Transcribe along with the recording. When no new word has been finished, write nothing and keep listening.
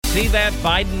See that?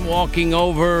 Biden walking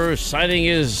over, signing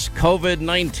his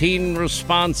COVID-19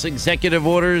 response executive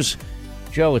orders.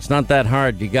 Joe, it's not that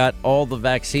hard. You got all the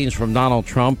vaccines from Donald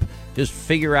Trump. Just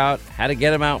figure out how to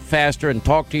get them out faster and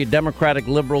talk to your Democratic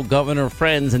liberal governor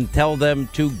friends and tell them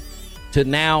to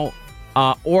now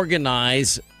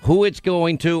organize who it's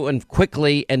going to and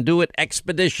quickly and do it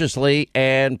expeditiously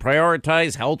and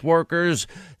prioritize health workers,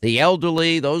 the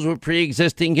elderly, those with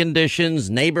pre-existing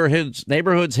conditions,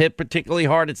 neighborhoods hit particularly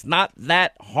hard. It's not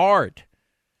that hard.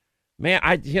 Man,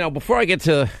 before I get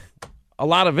to a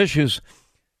lot of issues,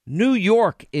 New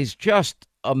York is just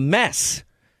a mess.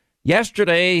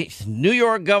 Yesterday, New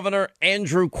York Governor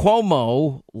Andrew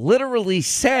Cuomo literally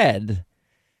said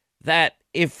that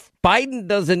if Biden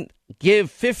doesn't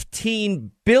give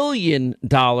 $15 billion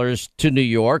to New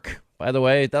York, by the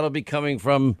way, that'll be coming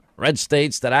from red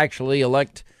states that actually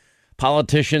elect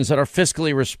politicians that are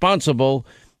fiscally responsible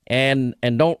and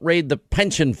don't raid the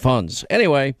pension funds.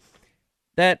 Anyway,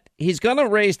 that he's going to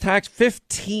raise tax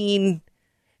 15%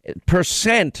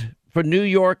 for New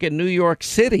York and New York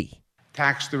City.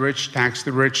 Tax the rich, tax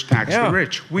the rich, tax the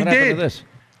rich. We what happened did. to this?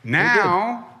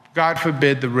 Now, God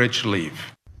forbid the rich leave.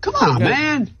 Come on,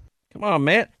 man. Come on,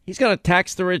 man. He's going to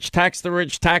tax the rich, tax the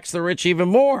rich, tax the rich even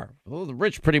more. Well, the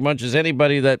rich pretty much is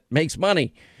anybody that makes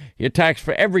money. You're taxed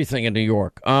for everything in New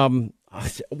York.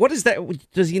 What is that?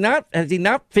 Has he not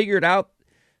figured out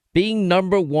being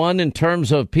number one in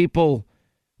terms of people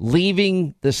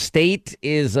leaving the state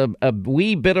is a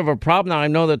wee bit of a problem? Now, I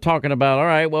know they're talking about, all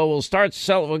right, well, we'll start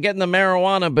selling. We'll get in the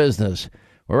marijuana business.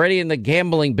 We're already in the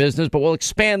gambling business, but we'll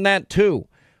expand that, too.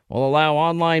 We'll allow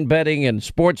online betting and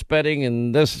sports betting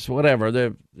and this, whatever.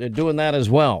 They're doing that as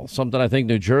well. Something I think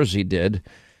New Jersey did.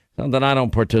 Something I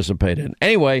don't participate in.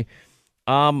 Anyway,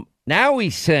 now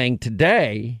he's saying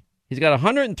today he's got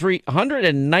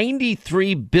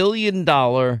 $193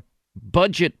 billion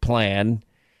budget plan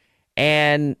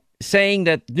and saying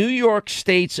that New York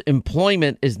State's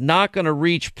employment is not going to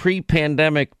reach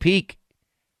pre-pandemic peak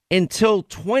until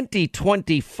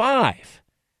 2025.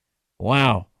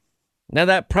 Wow. Now,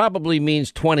 that probably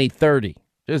means 2030.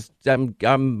 Just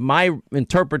my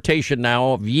interpretation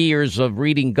now of years of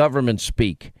reading government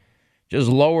speak, just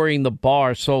lowering the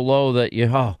bar so low that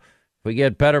if we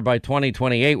get better by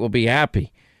 2028, we'll be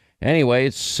happy. Anyway,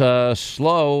 it's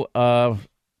slow,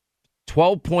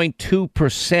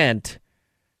 12.2%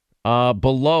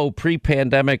 below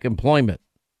pre-pandemic employment.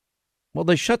 Well,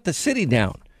 they shut the city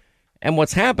down. And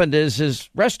what's happened is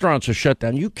restaurants are shut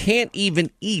down. You can't even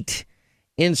eat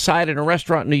inside in a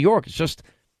restaurant in New York. It's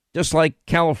just like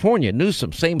California.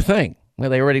 Newsom, same thing. Well,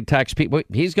 they already tax people.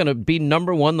 He's going to be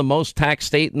number one, the most taxed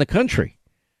state in the country.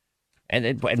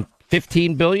 And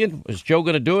 $15 billion, is Joe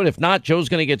going to do it? If not, Joe's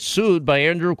going to get sued by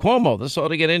Andrew Cuomo. This ought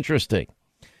to get interesting.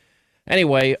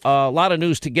 Anyway, a lot of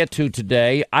news to get to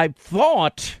today. I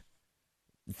thought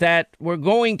that we're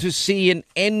going to see an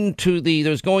end to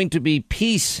there's going to be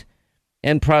peace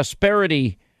and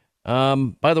prosperity.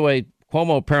 By the way,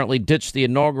 Cuomo apparently ditched the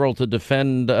inaugural to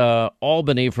defend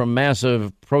Albany from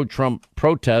massive pro-Trump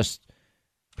protests.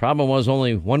 Problem was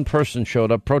only one person showed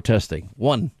up protesting.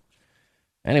 One.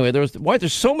 Anyway,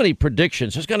 there's so many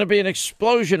predictions. There's going to be an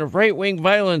explosion of right-wing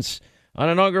violence on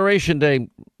Inauguration Day.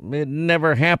 It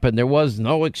never happened. There was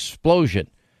no explosion.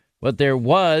 But there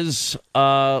was,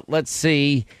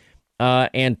 Antifa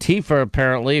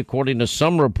apparently, according to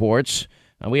some reports.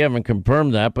 We haven't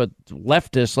confirmed that, but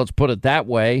leftists, let's put it that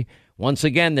way. Once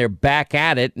again, they're back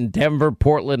at it in Denver,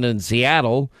 Portland, and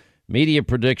Seattle. Media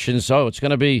predictions, it's going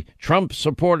to be Trump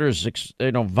supporters,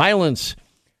 violence.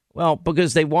 Well,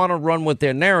 because they want to run with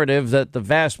their narrative that the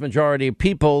vast majority of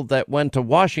people that went to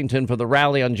Washington for the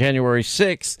rally on January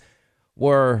 6th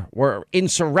were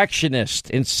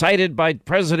insurrectionists, incited by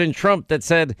President Trump, that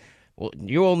said,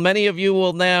 well, many of you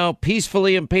will now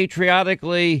peacefully and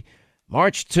patriotically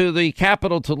march to the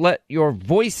Capitol to let your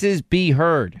voices be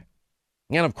heard.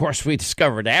 And, of course, we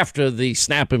discovered after the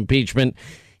snap impeachment,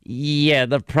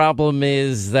 the problem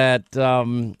is that,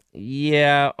 only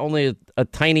a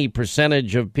tiny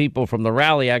percentage of people from the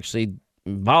rally actually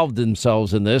involved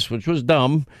themselves in this, which was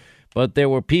dumb. But there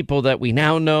were people that we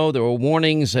now know, there were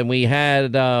warnings, and we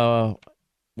had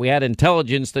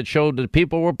intelligence that showed that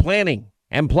people were planning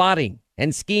and plotting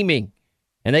and scheming,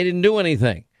 and they didn't do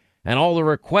anything. And all the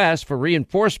requests for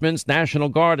reinforcements, National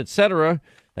Guard, etc.,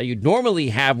 that you'd normally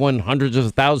have when hundreds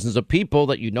of thousands of people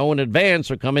that you know in advance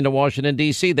are coming to Washington,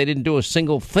 D.C., they didn't do a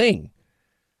single thing,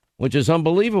 which is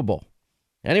unbelievable.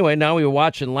 Anyway, now we were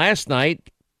watching last night.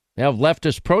 They have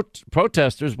leftist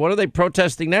protesters. What are they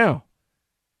protesting now?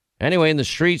 Anyway, in the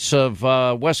streets of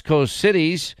West Coast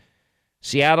cities,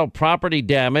 Seattle property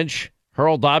damage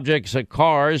hurled objects at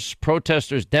cars,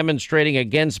 protesters demonstrating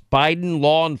against Biden,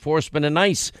 law enforcement, and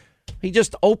ICE. He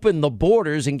just opened the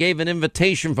borders and gave an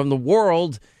invitation from the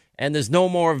world, and there's no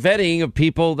more vetting of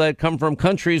people that come from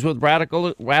countries with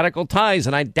radical ties.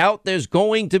 And I doubt there's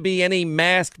going to be any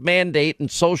mask mandate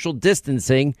and social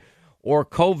distancing or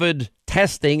COVID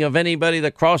testing of anybody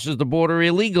that crosses the border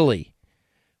illegally,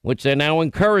 which they're now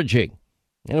encouraging.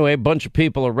 Anyway, a bunch of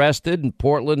people arrested in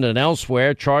Portland and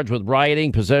elsewhere, charged with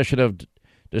rioting, possession of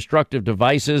destructive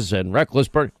devices, and reckless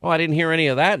burning. Oh, I didn't hear any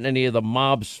of that in any of the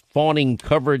mob's fawning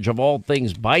coverage of all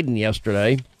things Biden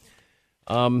yesterday.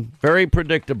 Very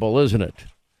predictable, isn't it?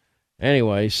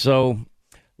 Anyway, so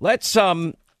let's, I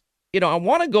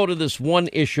want to go to this one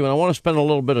issue, and I want to spend a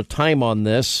little bit of time on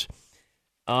this.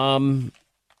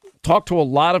 Talk to a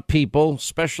lot of people,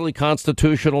 especially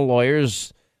constitutional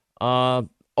lawyers,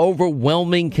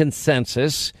 overwhelming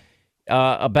consensus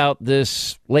about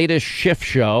this latest Schiff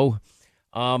show.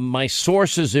 My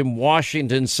sources in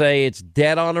Washington say it's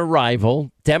dead on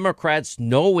arrival. Democrats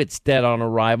know it's dead on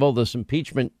arrival. This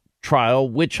impeachment trial,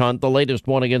 witch hunt, the latest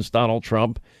one against Donald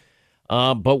Trump.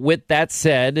 But with that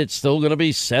said, it's still going to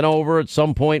be sent over at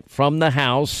some point from the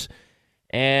House.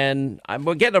 And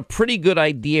we're getting a pretty good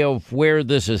idea of where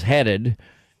this is headed.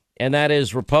 And that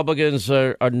is Republicans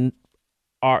are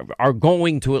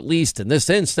going to, at least in this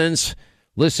instance,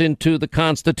 listen to the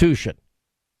Constitution,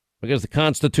 because the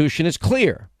Constitution is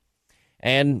clear.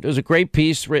 And there's a great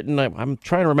piece written, I'm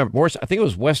trying to remember, I think it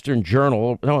was Western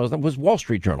Journal. No, it was Wall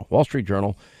Street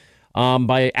Journal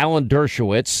by Alan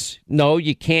Dershowitz. No,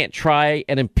 you can't try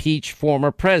and impeach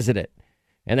former president.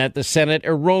 And that the Senate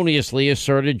erroneously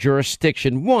asserted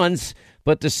jurisdiction once,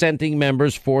 but dissenting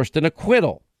members forced an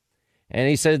acquittal. And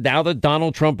he said now that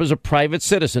Donald Trump is a private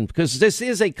citizen, because this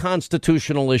is a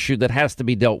constitutional issue that has to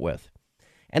be dealt with.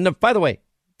 And by the way,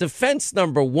 defense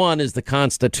number one is the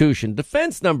Constitution.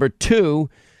 Defense number two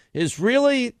is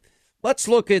really, let's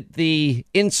look at the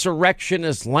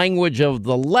insurrectionist language of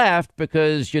the left,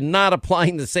 because you're not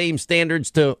applying the same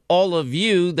standards to all of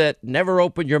you that never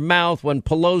opened your mouth when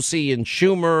Pelosi and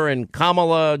Schumer and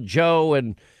Kamala, Joe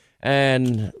and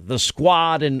the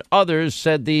squad and others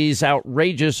said these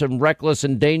outrageous and reckless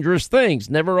and dangerous things.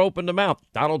 Never opened their mouth.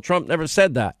 Donald Trump never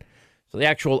said that. So the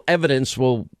actual evidence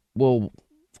will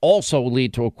also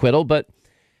lead to acquittal. But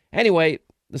anyway,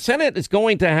 the Senate is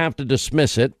going to have to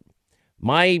dismiss it.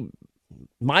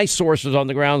 My sources on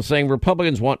the ground saying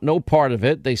Republicans want no part of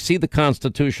it. They see the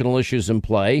constitutional issues in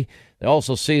play. They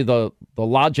also see the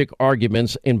logic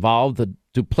arguments involved, the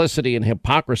duplicity and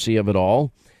hypocrisy of it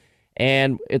all.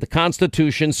 And the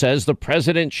Constitution says the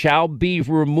president shall be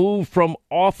removed from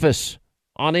office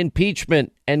on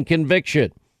impeachment and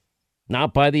conviction,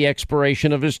 not by the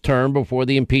expiration of his term before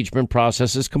the impeachment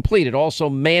process is complete. It also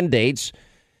mandates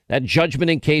that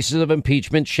judgment in cases of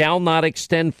impeachment shall not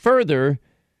extend further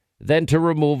than to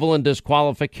removal and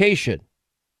disqualification,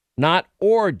 not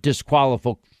or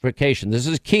disqualification. This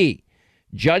is key.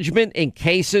 Judgment in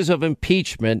cases of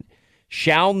impeachment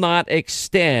shall not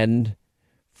extend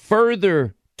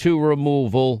further to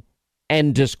removal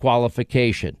and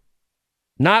disqualification,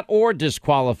 not or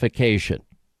disqualification.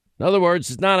 In other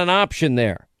words, it's not an option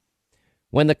there.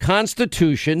 When the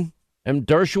Constitution, and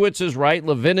Dershowitz is right,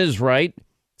 Levin is right,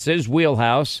 it's his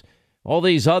wheelhouse, all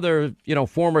these other,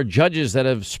 former judges that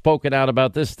have spoken out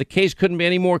about this, the case couldn't be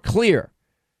any more clear.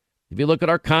 If you look at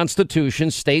our Constitution,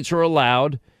 states are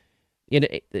allowed in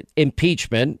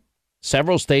impeachment.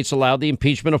 Several states allowed the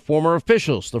impeachment of former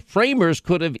officials. The framers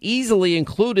could have easily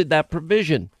included that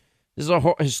provision. This is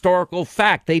a historical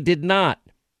fact. They did not.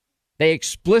 They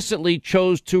explicitly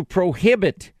chose to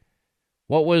prohibit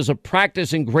what was a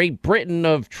practice in Great Britain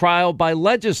of trial by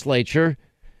legislature,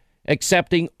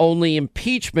 accepting only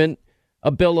impeachment, a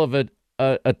bill of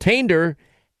attainder,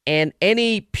 and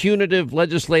any punitive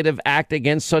legislative act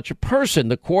against such a person.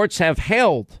 The courts have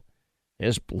held,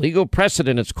 as legal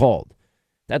precedent it's called,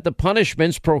 that the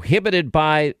punishments prohibited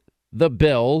by the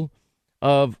bill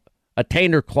of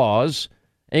attainder clause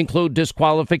include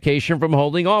disqualification from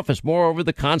holding office. Moreover,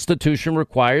 the Constitution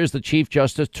requires the Chief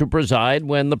Justice to preside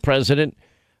when the President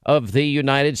of the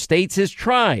United States is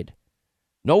tried.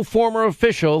 No former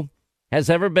official has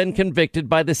ever been convicted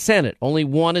by the Senate. Only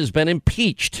one has been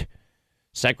impeached.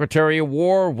 Secretary of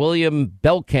War William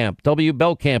Belcamp, W.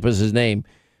 Belcamp is his name,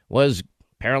 was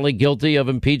apparently guilty of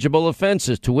impeachable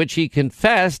offenses, to which he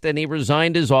confessed, and he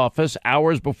resigned his office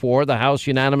hours before the House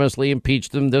unanimously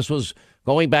impeached him. This was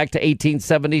going back to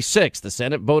 1876. The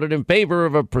Senate voted in favor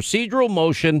of a procedural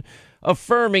motion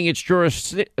affirming its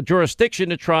jurisdiction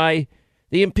to try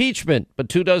the impeachment. But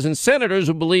 24 senators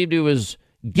who believed he was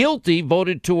guilty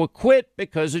voted to acquit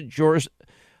because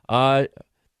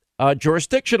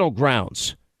jurisdictional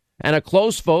grounds. And a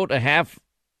close vote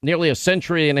nearly a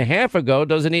century and a half ago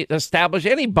doesn't establish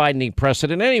any binding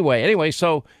precedent anyway. Anyway,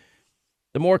 so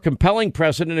the more compelling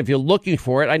precedent, if you're looking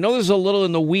for it, I know this is a little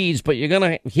in the weeds, but you're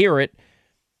going to hear it,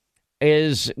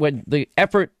 is when the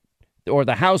effort or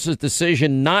the House's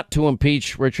decision not to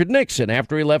impeach Richard Nixon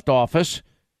after he left office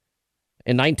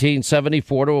in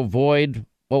 1974 to avoid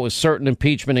what was certain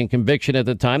impeachment and conviction at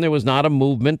the time. There was not a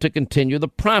movement to continue the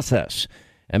process.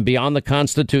 And beyond the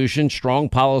Constitution, strong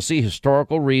policy,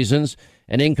 historical reasons,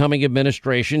 an incoming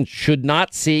administration should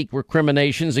not seek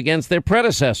recriminations against their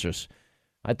predecessors.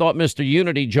 I thought Mr.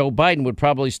 Unity, Joe Biden, would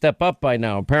probably step up by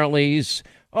now. Apparently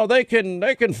they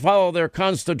can follow their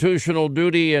constitutional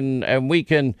duty and we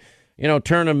can,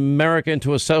 turn America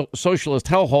into a socialist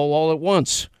hellhole all at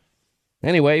once.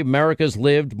 Anyway, America's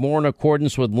lived more in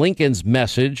accordance with Lincoln's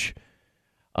message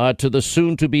to the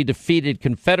soon-to-be-defeated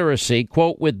Confederacy,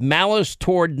 quote, with malice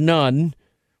toward none,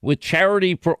 with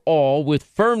charity for all, with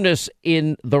firmness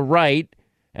in the right,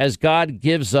 as God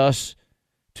gives us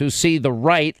to see the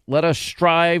right, let us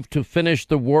strive to finish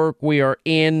the work we are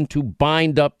in to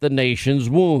bind up the nation's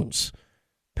wounds.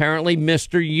 Apparently,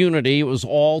 Mr. Unity, it was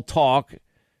all talk.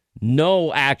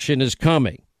 No action is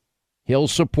coming. He'll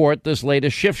support this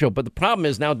latest shift show. But the problem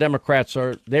is now Democrats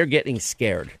they're getting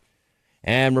scared.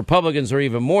 And Republicans are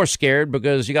even more scared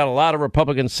because you got a lot of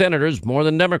Republican senators, more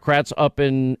than Democrats, up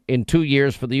in 2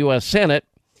 years for the U.S. Senate.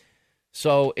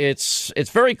 So it's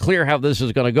very clear how this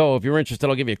is going to go. If you're interested,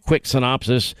 I'll give you a quick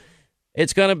synopsis.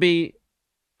 It's going to be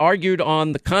argued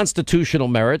on the constitutional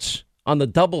merits, on the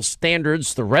double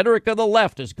standards. The rhetoric of the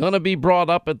left is going to be brought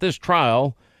up at this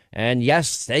trial. And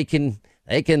yes, they can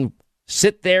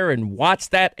sit there and watch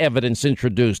that evidence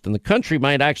introduced. And the country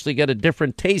might actually get a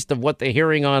different taste of what they're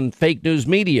hearing on fake news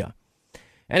media.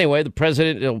 Anyway, the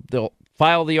president, they'll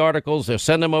file the articles. They'll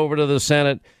send them over to the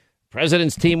Senate. The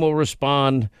president's team will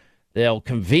respond. They'll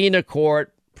convene a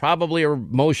court. Probably a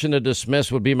motion to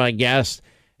dismiss would be my guess.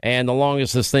 And the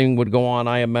longest this thing would go on,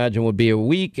 I imagine, would be a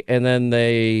week. And then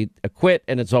they acquit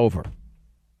and it's over.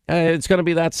 It's going to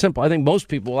be that simple. I think most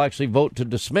people will actually vote to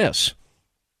dismiss.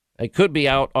 It could be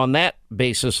out on that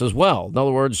basis as well. In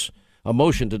other words, a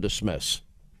motion to dismiss.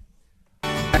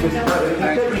 Is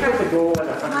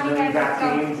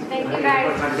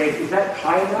that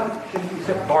high enough? Shouldn't you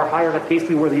set the bar higher enough,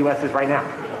 basically where the U.S. is right now?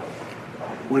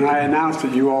 When I announced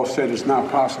it, you all said it's not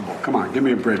possible. Come on, give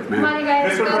me a break, man.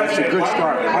 It's a good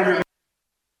start.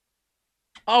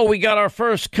 Oh, we got our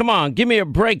first, come on, give me a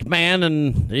break, man,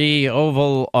 in the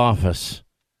Oval Office.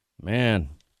 Man,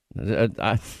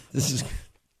 this is...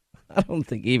 I don't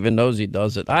think he even knows he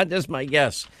does it. That's my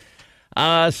guess.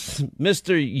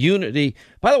 Mr. Unity.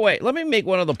 By the way, let me make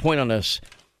one other point on this.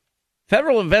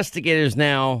 Federal investigators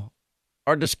now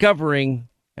are discovering,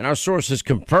 and our sources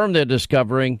confirm they're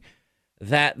discovering,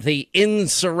 that the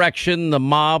insurrection, the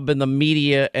mob, and the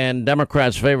media, and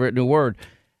Democrats' favorite new word,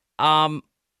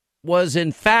 was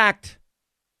in fact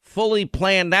fully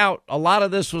planned out. A lot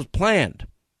of this was planned.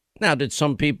 Now, did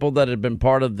some people that had been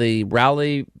part of the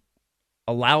rally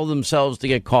allow themselves to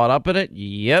get caught up in it?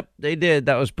 Yep, they did.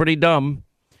 That was pretty dumb.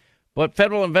 But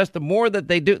federal investors, the more that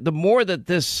they do, the more that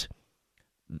this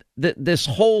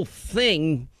whole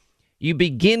thing, you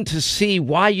begin to see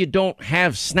why you don't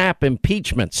have snap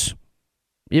impeachments.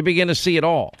 You begin to see it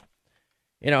all.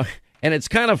 And it's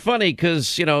kind of funny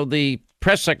because, the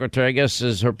press secretary, I guess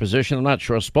is her position, I'm not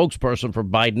sure, a spokesperson for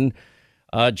Biden,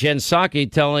 Jen Psaki,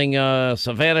 telling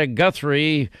Savannah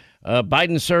Guthrie,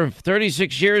 Biden served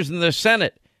 36 years in the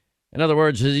Senate. In other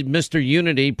words, is Mr.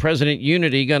 Unity, President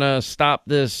Unity, going to stop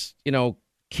this,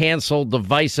 canceled,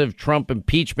 divisive Trump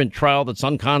impeachment trial that's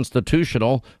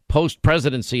unconstitutional,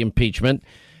 post-presidency impeachment?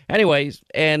 Anyways,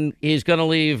 and he's going to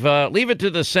leave it to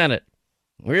the Senate.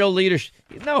 Real leadership.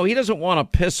 No, he doesn't want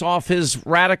to piss off his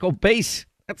radical base.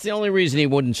 That's the only reason he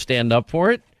wouldn't stand up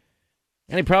for it.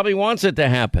 And he probably wants it to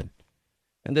happen.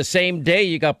 And the same day,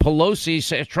 you got Pelosi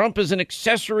say Trump is an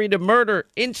accessory to murder,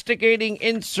 instigating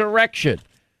insurrection.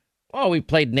 Oh, we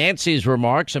played Nancy's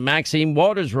remarks and Maxine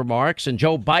Waters' remarks and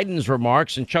Joe Biden's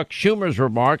remarks and Chuck Schumer's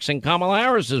remarks and Kamala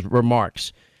Harris's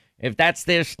remarks. If that's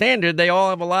their standard, they all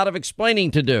have a lot of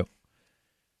explaining to do.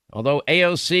 Although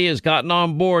AOC has gotten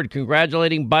on board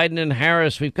congratulating Biden and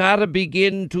Harris, we've got to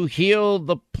begin to heal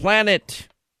the planet.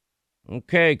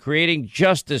 Okay, creating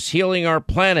justice, healing our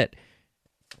planet.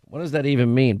 What does that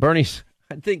even mean? Bernie's,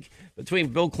 I think between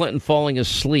Bill Clinton falling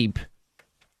asleep,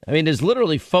 I mean, there's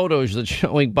literally photos that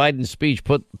showing Biden's speech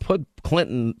put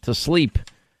Clinton to sleep,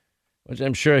 which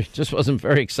I'm sure he just wasn't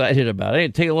very excited about. Hey,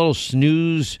 take a little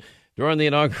snooze during the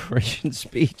inauguration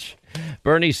speech.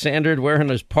 Bernie Sanders wearing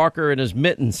his Parker and his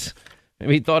mittens.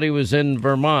 Maybe he thought he was in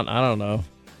Vermont. I don't know.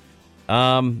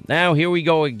 Now, here we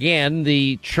go again.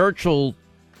 The Churchill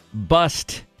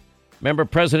bust. Remember,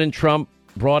 President Trump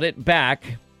brought it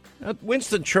back.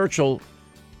 Winston Churchill,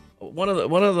 one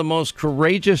of the most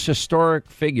courageous historic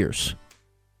figures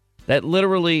that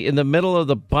literally in the middle of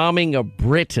the bombing of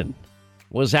Britain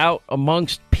was out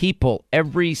amongst people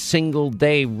every single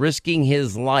day, risking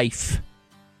his life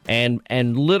and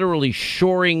literally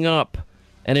shoring up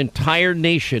an entire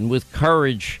nation with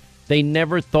courage they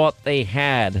never thought they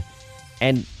had,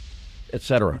 and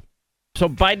etc. So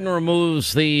Biden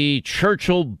removes the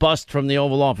Churchill bust from the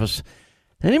Oval Office.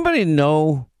 Anybody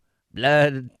know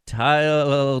blood,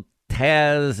 toil,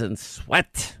 tears, and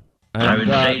sweat? And, I would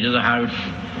say to the House,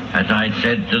 as I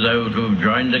said to those who have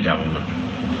joined the government,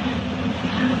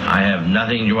 I have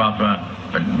nothing to offer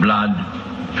but blood,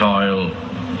 toil,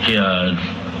 tears,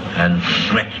 and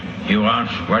sweat. You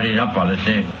ask, what is our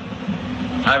policy?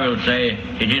 I will say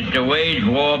it is to wage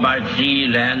war by sea,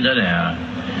 land, and air,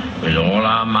 with all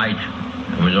our might,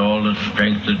 and with all the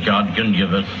strength that God can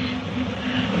give us,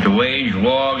 to wage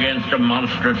war against a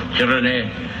monstrous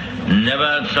tyranny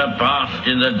never surpassed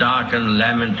in the dark and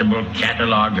lamentable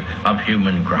catalogue of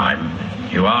human crime.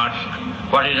 You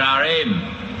ask, what is our aim?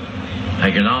 I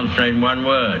can answer in one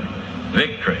word: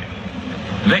 victory.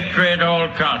 Victory at all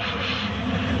costs.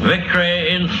 Victory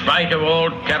in spite of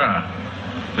all terror.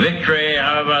 Victory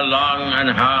however long and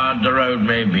hard the road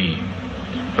may be.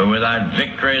 For without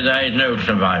victory there is no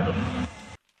survival.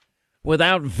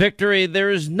 Without victory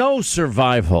there is no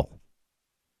survival.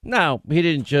 Now, he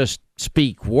didn't just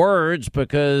speak words,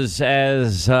 because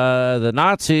as the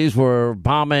Nazis were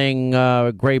bombing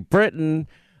Great Britain,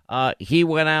 he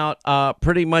went out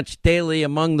pretty much daily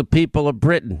among the people of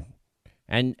Britain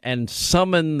and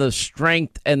summoned the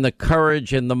strength and the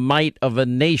courage and the might of a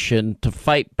nation to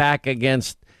fight back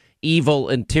against evil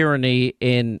and tyranny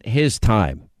in his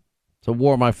time. It's a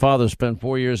war my father spent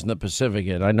 4 years in the Pacific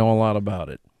in. I know a lot about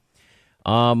it.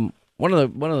 One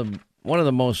of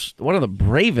the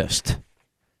bravest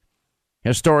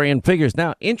historian figures.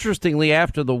 Now, interestingly,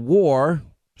 after the war,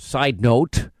 side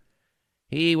note,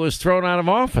 he was thrown out of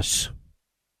office,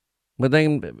 but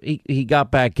then he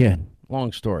got back in.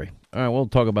 Long story. All right, we'll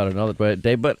talk about it another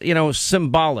day. But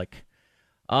symbolic.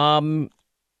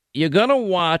 You're gonna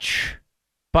watch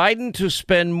Biden to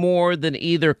spend more than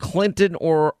either Clinton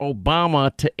or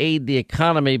Obama to aid the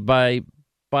economy by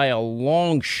a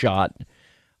long shot.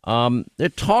 They're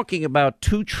talking about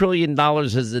 $2 trillion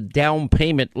as a down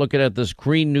payment looking at this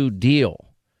Green New Deal.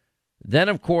 Then,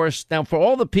 of course, now for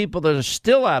all the people that are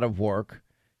still out of work,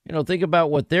 think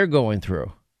about what they're going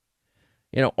through.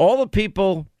 All the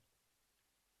people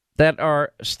that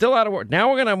are still out of work. Now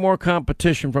we're going to have more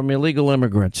competition from illegal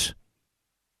immigrants.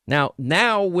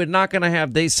 Now we're not going to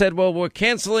have, they said, well, we're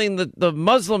canceling the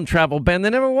Muslim travel ban.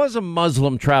 There never was a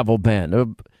Muslim travel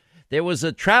ban. There was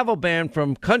a travel ban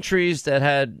from countries that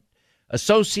had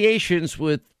associations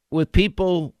with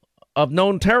people of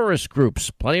known terrorist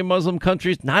groups. Plenty of Muslim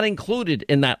countries not included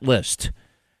in that list.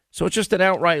 So it's just an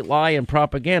outright lie and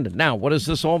propaganda. Now, what does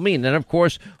this all mean? And, of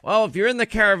course, well, if you're in the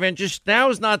caravan, just now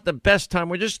is not the best time.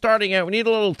 We're just starting out. We need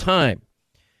a little time.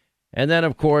 And then,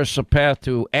 of course, a path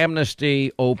to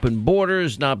amnesty, open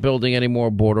borders, not building any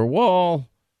more border wall,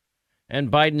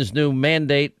 and Biden's new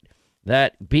mandate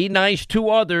that be nice to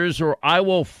others or I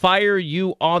will fire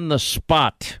you on the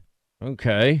spot.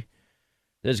 Okay.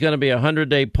 There's going to be a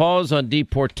 100-day pause on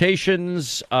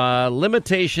deportations,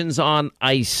 limitations on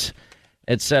ICE,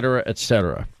 et cetera, et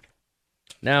cetera.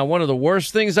 Now, one of the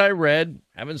worst things I read,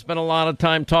 haven't spent a lot of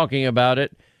time talking about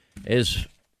it, is,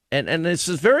 and this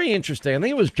is very interesting. I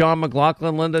think it was John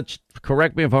McLaughlin, Linda,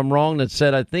 correct me if I'm wrong, that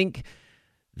said, I think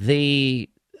the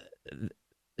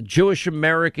Jewish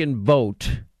American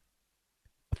vote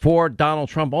for Donald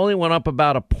Trump only went up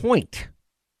about a point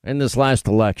in this last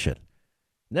election.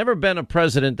 Never been a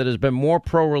president that has been more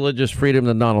pro-religious freedom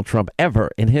than Donald Trump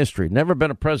ever in history. Never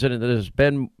been a president that has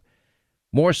been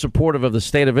more supportive of the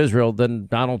state of Israel than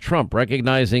Donald Trump,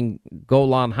 recognizing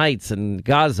Golan Heights and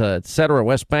Gaza, etc.,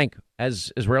 West Bank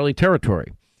as Israeli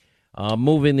territory,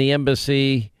 moving the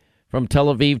embassy from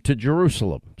Tel Aviv to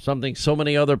Jerusalem, something so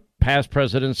many other past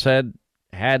presidents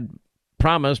had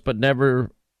promised but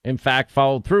never, in fact,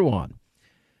 followed through on.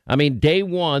 I mean, day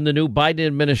one, the new Biden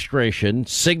administration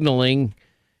signaling,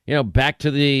 back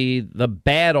to the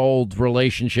bad old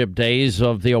relationship days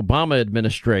of the Obama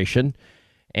administration,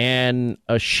 and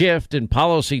a shift in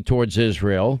policy towards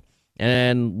Israel,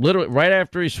 and literally right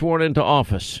after he's sworn into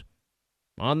office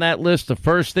On that list of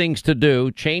first things to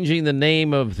do, changing the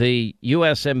name of the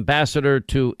U.S. ambassador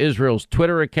to Israel's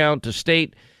Twitter account to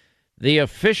state the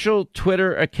official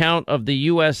Twitter account of the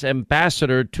U.S.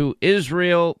 ambassador to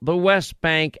Israel, the West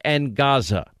Bank, and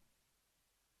Gaza.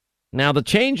 Now, the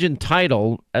change in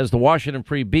title, as the Washington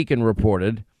Free Beacon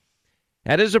reported,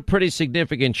 that is a pretty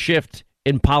significant shift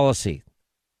in policy.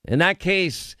 In that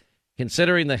case,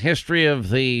 considering the history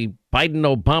of the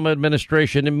Biden-Obama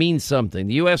administration, it means something.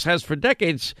 The U.S. has for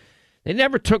decades, they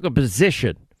never took a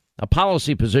position, a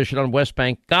policy position on West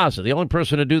Bank, Gaza. The only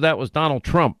person to do that was Donald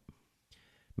Trump,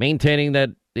 maintaining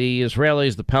that the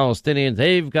Israelis, the Palestinians,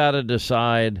 they've got to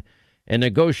decide in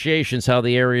negotiations how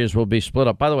the areas will be split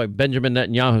up. By the way, Benjamin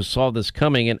Netanyahu saw this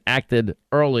coming and acted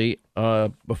early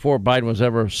before Biden was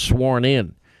ever sworn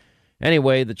in.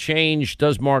 Anyway, the change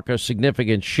does mark a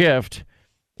significant shift,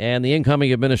 and the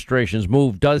incoming administration's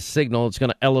move does signal it's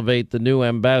going to elevate the new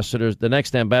ambassador's, the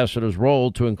next ambassador's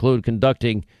role to include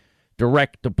conducting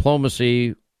direct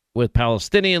diplomacy with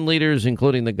Palestinian leaders,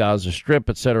 including the Gaza Strip,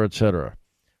 et cetera, et cetera.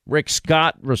 Rick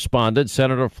Scott responded,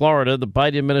 Senator of Florida, the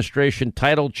Biden administration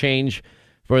title change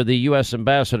for the U.S.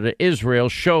 ambassador to Israel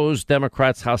shows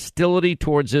Democrats' hostility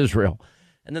towards Israel.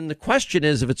 And then the question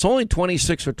is, if it's only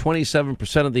 26 or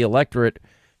 27% of the electorate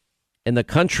in the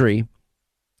country,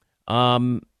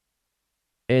 in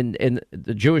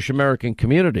the Jewish American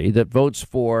community that votes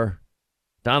for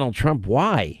Donald Trump,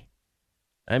 why?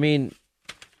 I mean,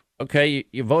 okay,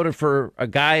 you voted for a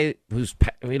guy who's,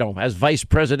 as vice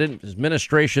president, his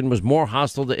administration was more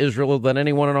hostile to Israel than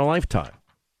anyone in our lifetime.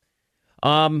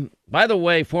 By the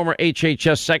way, former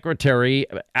HHS Secretary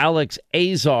Alex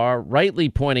Azar rightly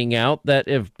pointing out that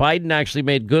if Biden actually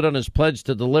made good on his pledge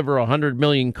to deliver 100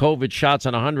 million COVID shots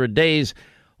in 100 days,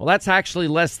 well, that's actually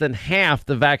less than half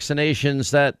the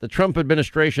vaccinations that the Trump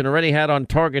administration already had on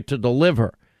target to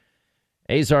deliver.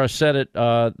 Azar said it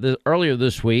earlier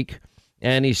this week.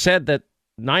 And he said that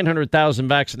 900,000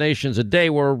 vaccinations a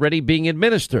day were already being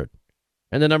administered,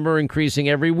 and the number increasing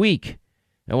every week.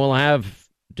 And we'll have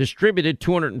distributed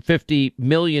 250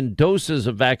 million doses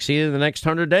of vaccine in the next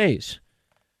 100 days.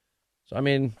 So, I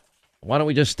mean, why don't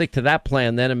we just stick to that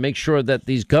plan then and make sure that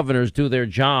these governors do their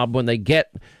job when they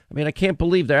get. I mean, I can't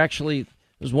believe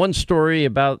there's one story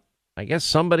about, I guess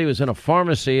somebody was in a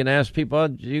pharmacy and asked people,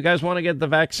 do you guys want to get the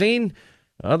vaccine?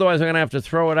 Otherwise, I'm going to have to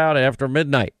throw it out after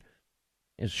midnight.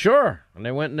 Sure. And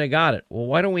they went and they got it. Well,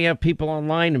 why don't we have people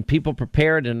online and people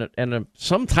prepared and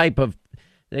some type of,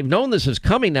 they've known this is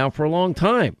coming now for a long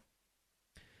time.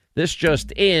 This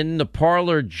just in, the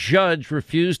Parler judge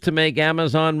refused to make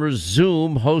Amazon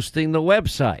resume hosting the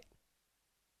website.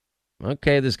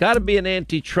 Okay, there's got to be an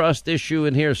antitrust issue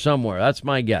in here somewhere. That's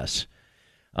my guess.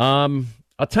 I'll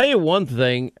tell you one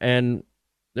thing, and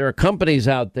there are companies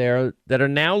out there that are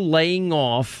now laying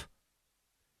off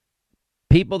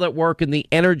people that work in the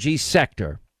energy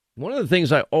sector. One of the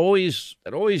things that always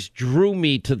drew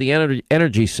me to the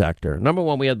energy sector, number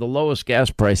one, we had the lowest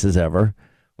gas prices ever.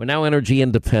 We're now energy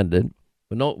independent.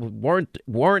 We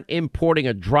weren't importing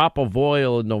a drop of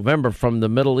oil in November from the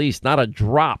Middle East, not a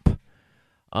drop.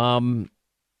 And,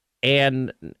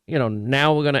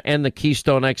 now we're going to end the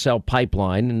Keystone XL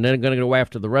pipeline, and then going to go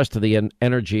after the rest of the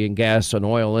energy and gas and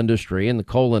oil industry and the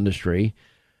coal industry.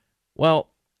 Well,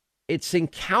 it's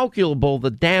incalculable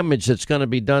the damage that's going to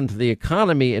be done to the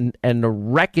economy and the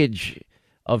wreckage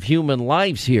of human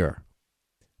lives here.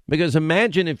 Because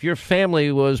imagine if your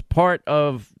family was part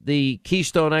of the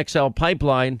Keystone XL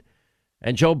pipeline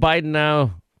and Joe Biden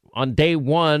now on day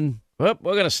one, we're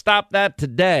going to stop that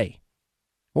today.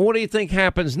 Well, what do you think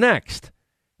happens next?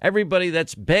 Everybody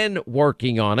that's been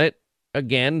working on it,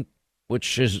 again,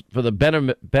 which is for the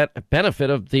benefit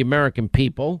of the American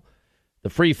people, the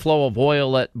free flow of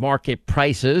oil at market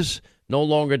prices, no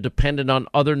longer dependent on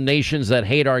other nations that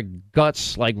hate our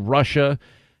guts like Russia,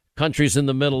 countries in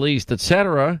the Middle East,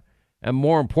 etc. And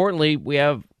more importantly, we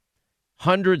have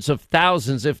hundreds of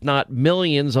thousands, if not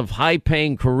millions, of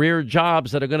high-paying career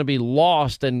jobs that are going to be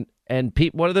lost. And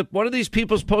what are these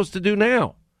people supposed to do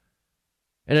now?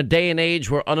 In a day and age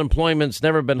where unemployment's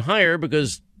never been higher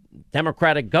because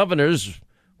Democratic governors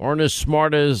aren't as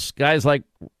smart as guys like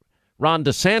Ron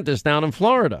DeSantis down in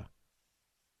Florida.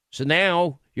 So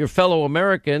now your fellow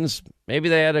Americans, maybe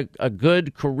they had a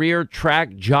good career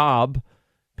track job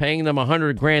paying them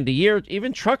 $100,000 a year.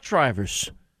 Even truck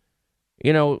drivers,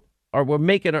 we're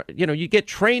making, you get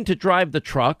trained to drive the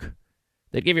truck.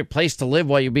 They give you a place to live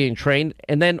while you're being trained.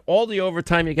 And then all the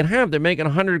overtime you can have, they're making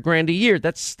 $100,000 a year.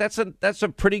 That's a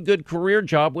pretty good career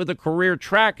job with a career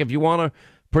track if you want to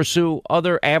pursue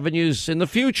other avenues in the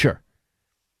future.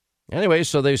 Anyway,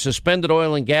 so they suspended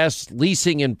oil and gas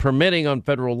leasing and permitting on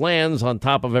federal lands on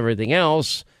top of everything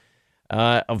else,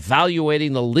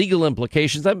 evaluating the legal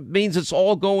implications. That means it's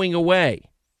all going away.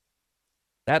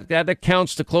 That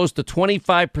accounts to close to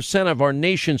 25% of our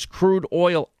nation's crude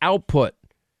oil output,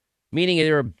 meaning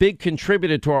they're a big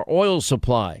contributor to our oil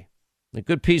supply. A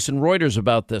good piece in Reuters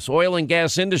about this. Oil and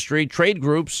gas industry, trade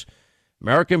groups,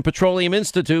 American Petroleum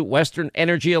Institute, Western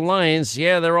Energy Alliance,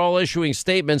 they're all issuing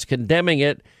statements condemning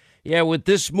it. With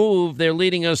this move, they're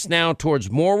leading us now towards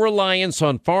more reliance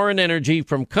on foreign energy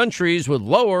from countries with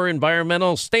lower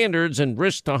environmental standards and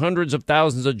risk to hundreds of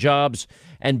thousands of jobs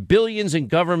and billions in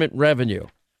government revenue.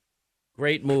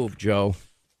 Great move, Joe.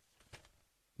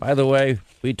 By the way,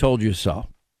 we told you so.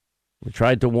 We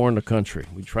tried to warn the country.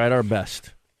 We tried our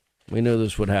best. We knew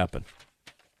this would happen.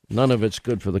 None of it's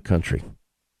good for the country.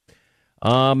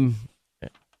 This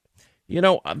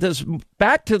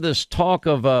back to this talk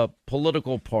of a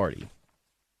political party.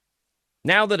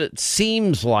 Now that it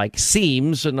seems,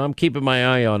 and I'm keeping my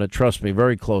eye on it, trust me,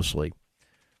 very closely.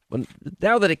 But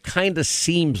now that it kind of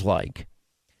seems like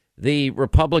the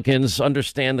Republicans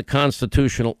understand the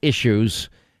constitutional issues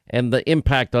and the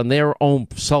impact on their own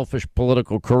selfish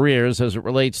political careers as it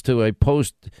relates to a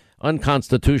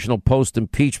unconstitutional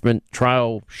post-impeachment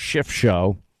trial shift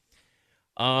show.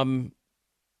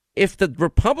 If the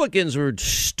Republicans were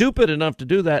stupid enough to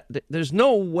do that, there's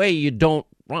no way you don't.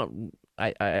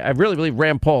 I really believe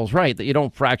Rand Paul's right that you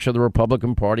don't fracture the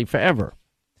Republican Party forever.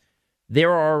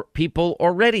 There are people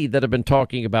already that have been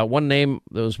talking about one name.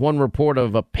 There was one report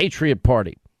of a Patriot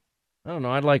Party. I don't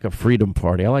know. I'd like a Freedom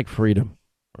Party. I like freedom.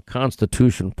 A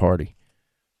Constitution Party.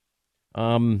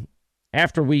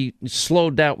 After we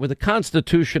slowed down with the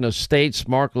Constitution of States,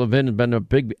 Mark Levin has been a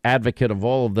big advocate of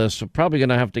all of this. So probably going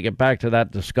to have to get back to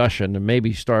that discussion and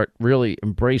maybe start really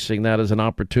embracing that as an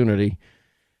opportunity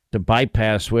to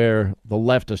bypass where the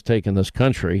left has taken this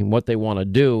country and what they want to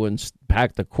do and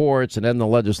pack the courts and end the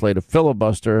legislative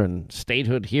filibuster and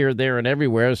statehood here, there, and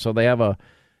everywhere. So they have a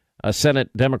Senate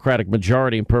Democratic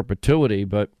majority in perpetuity.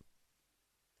 But,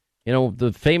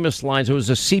 the famous lines, it was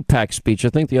a CPAC speech. I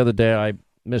think the other day I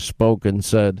misspoke and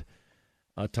said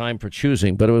time for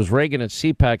choosing, but it was Reagan at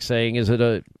CPAC saying,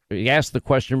 he asked the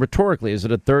question rhetorically, is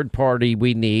it a third party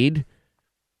we need?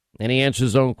 And he answers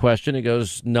his own question. He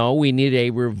goes, no, we need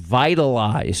a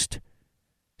revitalized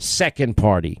second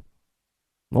party.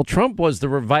 Well, Trump was the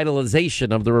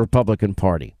revitalization of the Republican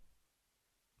Party.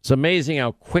 It's amazing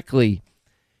how quickly,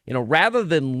 rather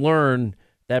than learn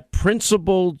that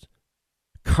principled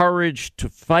courage to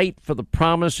fight for the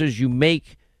promises you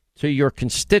make to your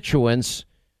constituents,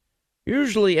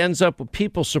 usually ends up with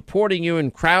people supporting you in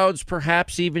crowds,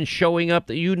 perhaps even showing up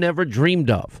that you never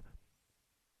dreamed of.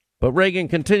 But Reagan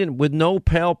continued with no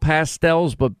pale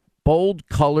pastels, but bold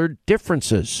colored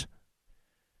differences.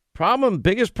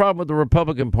 Biggest problem with the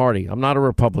Republican Party. I'm not a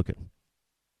Republican.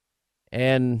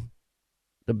 And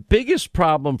the biggest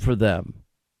problem for them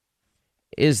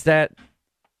is that,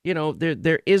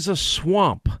 there is a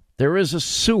swamp. There is a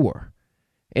sewer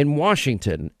in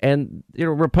Washington. And,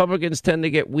 Republicans tend to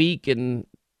get weak and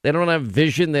they don't have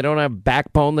vision. They don't have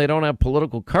backbone. They don't have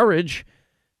political courage.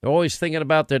 They're always thinking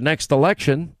about their next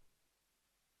election.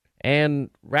 And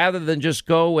rather than just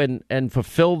go and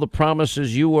fulfill the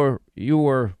promises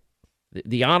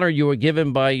the honor you were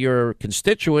given by your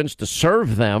constituents to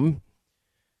serve them,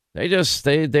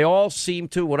 they all seem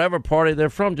to, whatever party they're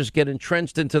from, just get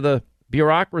entrenched into the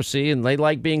bureaucracy, and they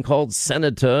like being called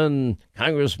senator and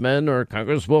congressman or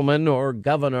congresswoman or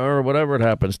governor or whatever it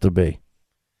happens to be.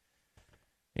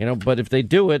 But if they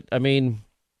do it, if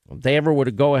they ever were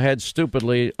to go ahead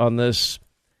stupidly on this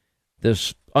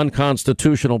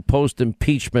unconstitutional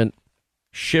post-impeachment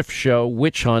shift show,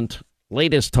 witch hunt,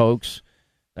 latest hoax,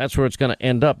 that's where it's going to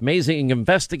end up. Amazing.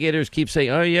 Investigators keep saying,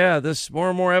 this more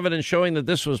and more evidence showing that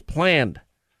this was planned.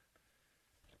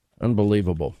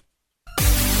 Unbelievable.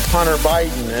 Hunter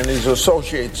Biden and his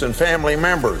associates and family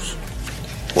members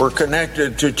were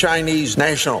connected to Chinese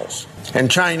nationals and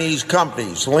Chinese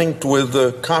companies linked with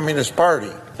the Communist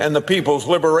Party and the People's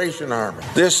Liberation Army.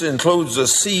 This includes the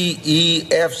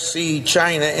CEFC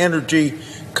China Energy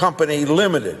Company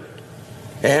Limited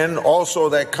and also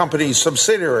that company's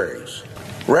subsidiaries.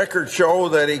 Records show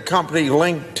that a company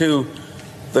linked to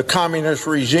the communist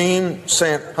regime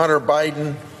sent Hunter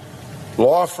Biden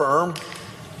law firm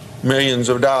millions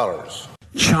of dollars.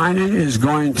 China is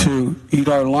going to eat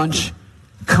our lunch?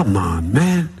 Come on,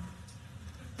 man.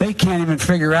 They can't even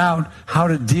figure out how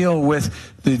to deal with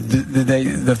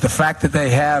the fact that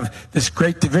they have this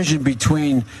great division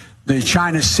between the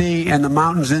China Sea and the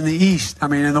mountains in the east,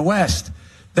 in the west.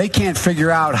 they can't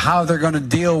figure out how they're going to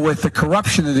deal with the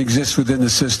corruption that exists within the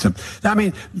system. I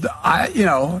mean,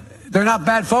 they're not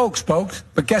bad folks, but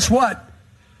guess what?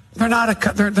 They're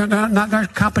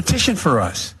not competition for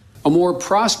us. A more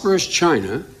prosperous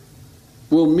China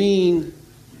will mean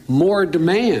more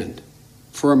demand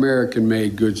for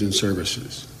American-made goods and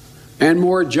services and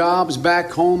more jobs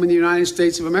back home in the United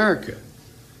States of America.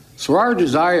 So our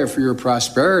desire for your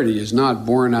prosperity is not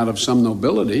born out of some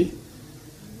nobility.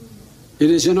 It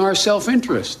is in our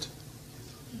self-interest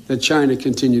that China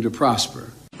continue to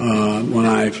prosper. When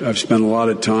I've spent a lot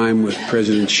of time with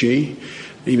President Xi,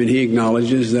 even he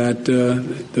acknowledges that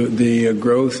the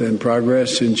growth and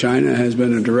progress in China has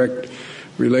been a direct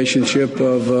relationship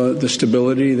of the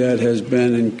stability that has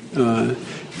been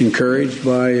encouraged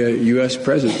by U.S.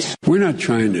 presence. We're not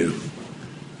trying to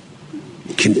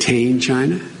contain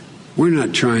China. We're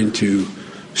not trying to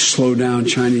slow down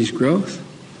Chinese growth.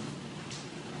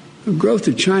 The growth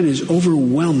of China is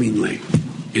overwhelmingly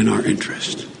in our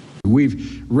interest.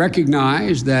 We've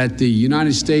recognized that the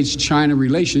United States-China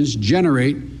relations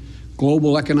generate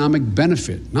global economic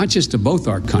benefit, not just to both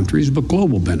our countries, but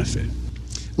global benefit.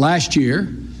 Last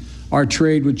year, our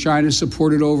trade with China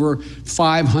supported over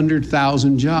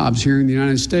 500,000 jobs here in the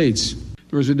United States.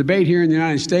 There was a debate here in the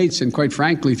United States, and quite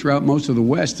frankly, throughout most of the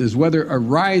West, as whether a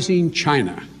rising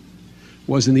China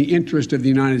was in the interest of the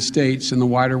United States and the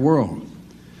wider world.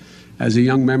 As a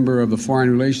young member of the Foreign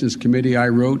Relations Committee, I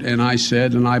wrote and I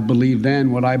said, and I believe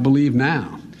then what I believe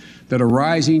now, that a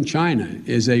rising China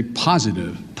is a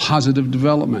positive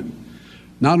development,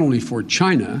 not only for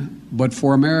China, but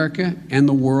for America and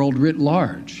the world writ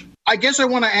large. I guess I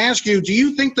want to ask you, do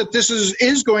you think that this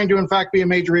is going to, in fact, be a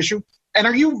major issue? And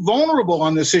are you vulnerable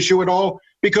on this issue at all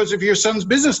because of your son's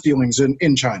business dealings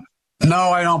in China?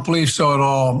 No, I don't believe so at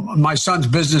all. My son's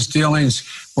business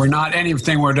dealings were not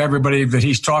anything with everybody that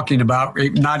he's talking about,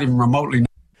 not even remotely.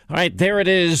 All right, there it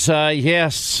is.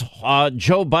 Yes,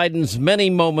 Joe Biden's many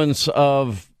moments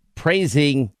of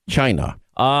praising China.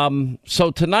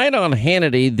 So tonight on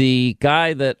Hannity, the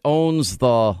guy that owns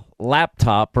the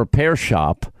laptop repair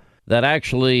shop that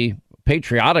actually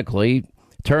patriotically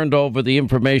turned over the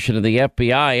information to the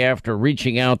FBI after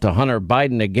reaching out to Hunter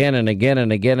Biden again and again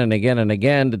and again and again and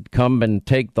again to come and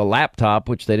take the laptop,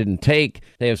 which they didn't take.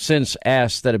 They have since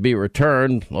asked that it be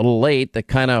returned a little late. That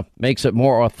kind of makes it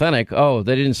more authentic. Oh,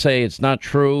 they didn't say it's not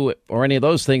true or any of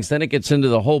those things. Then it gets into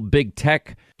the whole big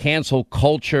tech cancel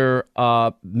culture,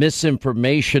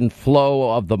 misinformation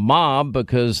flow of the mob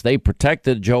because they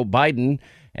protected Joe Biden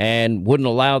and wouldn't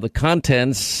allow the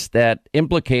contents that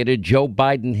implicated Joe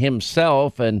Biden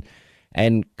himself and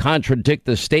contradict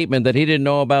the statement that he didn't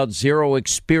know about Zero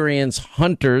Experience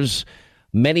Hunter's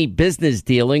many business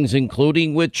dealings,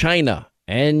 including with China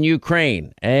and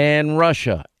Ukraine and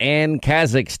Russia and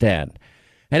Kazakhstan.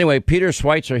 Anyway, Peter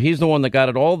Schweizer, he's the one that got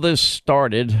it all this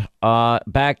started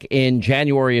back in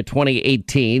January of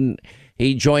 2018.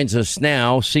 He joins us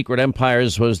now. Secret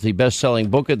Empires was the best-selling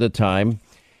book at the time.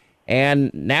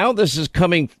 And now this is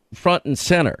coming front and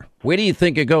center. Where do you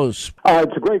think it goes?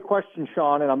 It's a great question,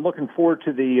 Sean, and I'm looking forward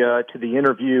to the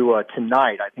interview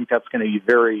tonight. I think that's going to be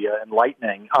very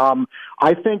enlightening.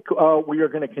 I think we are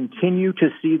going to continue to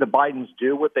see the Bidens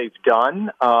do what they've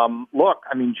done. Look,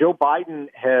 I mean, Joe Biden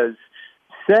has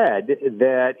said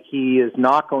that he is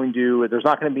not going to, there's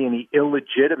not going to be any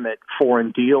illegitimate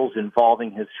foreign deals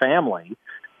involving his family.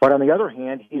 But on the other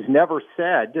hand, he's never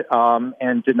said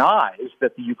and denies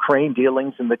that the Ukraine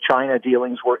dealings and the China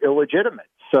dealings were illegitimate.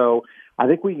 So I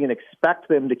think we can expect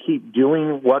them to keep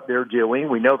doing what they're doing.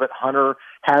 We know that Hunter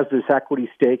has this equity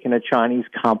stake in a Chinese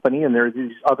company, and there are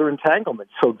these other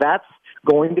entanglements. So that's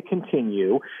going to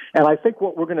continue. And I think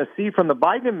what we're going to see from the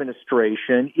Biden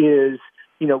administration is,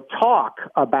 talk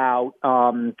about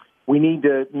we need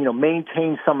to,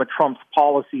 maintain some of Trump's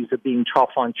policies of being tough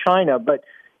on China. But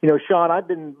Sean, I've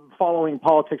been following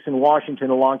politics in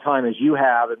Washington a long time, as you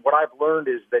have, and what I've learned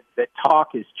is that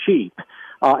talk is cheap.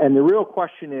 And the real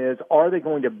question is, are they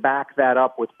going to back that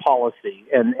up with policy?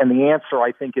 And the answer,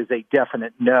 I think, is a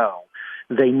definite no.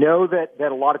 They know that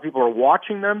a lot of people are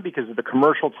watching them because of the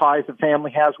commercial ties the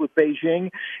family has with Beijing,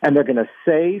 and they're going to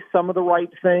say some of the right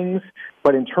things.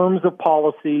 But in terms of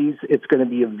policies, it's going to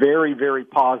be a very, very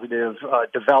positive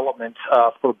development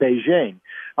for Beijing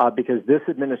because this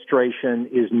administration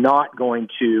is not going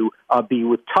to be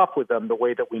tough with them the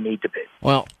way that we need to be.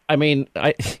 Well, I mean,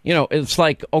 it's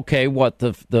like, okay, what,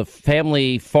 the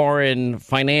family foreign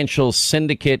financial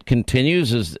syndicate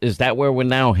continues? Is that where we're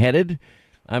now headed?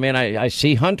 I mean, I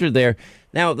see Hunter there.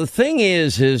 Now, the thing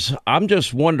is I'm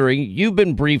just wondering, you've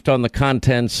been briefed on the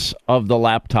contents of the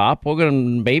laptop. We're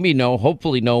going to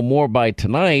hopefully know more by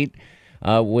tonight.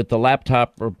 with the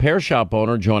laptop repair shop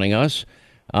owner joining us.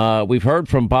 We've heard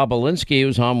from Bob Alinsky,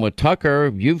 who's on with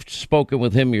Tucker. You've spoken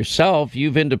with him yourself.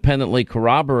 You've independently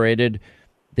corroborated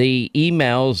the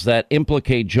emails that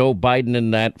implicate Joe Biden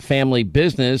in that family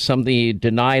business, something he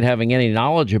denied having any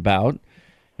knowledge about.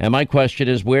 And my question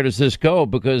is, where does this go?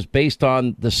 Because based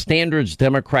on the standards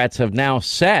Democrats have now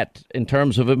set in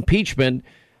terms of impeachment,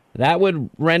 that would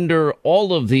render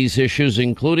all of these issues,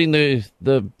 including the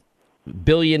 $1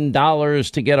 billion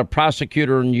to get a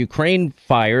prosecutor in Ukraine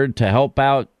fired to help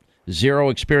out zero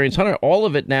experience Hunter, all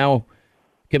of it now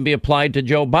can be applied to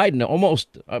Joe Biden.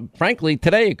 Almost, frankly,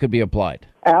 today it could be applied.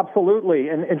 Absolutely.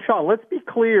 And Sean, let's be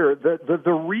clear.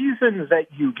 The reason that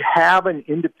you have an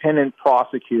independent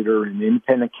prosecutor and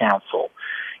independent counsel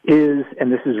is,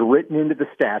 and this is written into the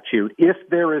statute, if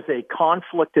there is a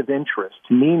conflict of interest,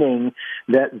 meaning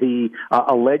that the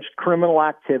alleged criminal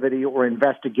activity or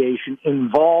investigation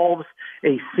involves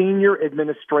a senior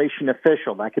administration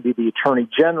official. That could be the attorney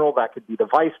general, that could be the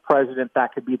vice president,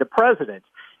 that could be the president.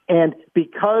 And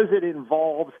because it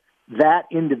involves that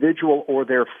individual or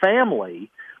their family,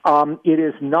 it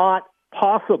is not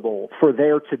possible for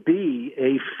there to be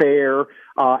a fair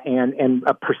and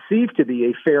perceived to be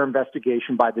a fair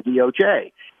investigation by the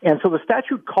DOJ. And so the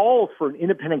statute calls for an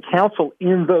independent counsel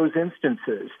in those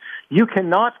instances. You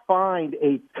cannot find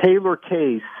a Taylor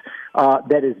case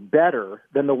that is better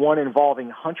than the one involving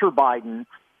Hunter Biden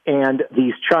and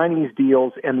these Chinese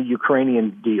deals and the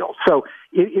Ukrainian deals. So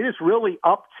it is really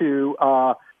up to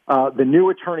the new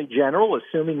attorney general,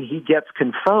 assuming he gets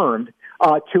confirmed,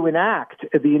 to enact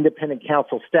the independent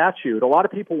counsel statute. A lot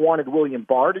of people wanted William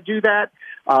Barr to do that.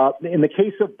 In the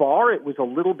case of Barr, it was a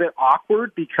little bit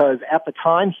awkward because at the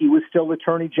time he was still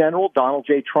attorney general. Donald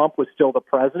J. Trump was still the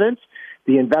president.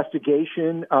 The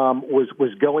investigation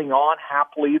was going on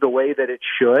happily the way that it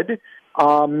should.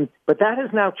 But that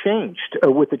has now changed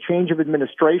with the change of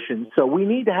administration. So we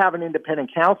need to have an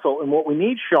independent counsel. And what we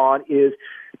need, Sean, is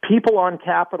people on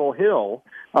Capitol Hill,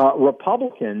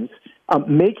 Republicans,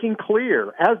 making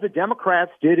clear, as the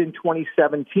Democrats did in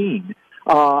 2017,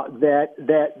 that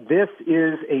this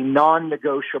is a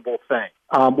non-negotiable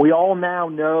thing. We all now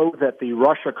know that the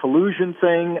Russia collusion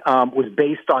thing was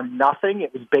based on nothing.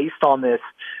 It was based on this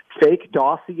fake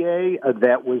dossier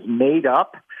that was made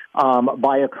up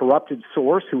by a corrupted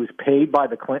source who was paid by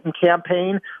the Clinton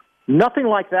campaign. Nothing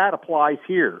like that applies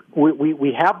here.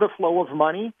 We have the flow of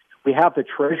money. We have the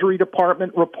Treasury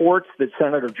Department reports that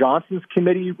Senator Johnson's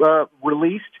committee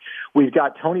released. We've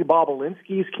got Tony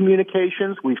Bobolinsky's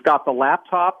communications. We've got the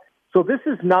laptop. So this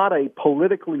is not a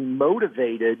politically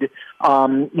motivated,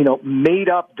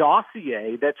 made-up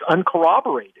dossier that's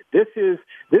uncorroborated. This is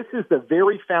the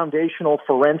very foundational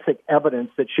forensic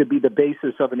evidence that should be the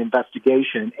basis of an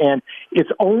investigation, and it's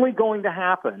only going to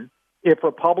happen if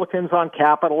Republicans on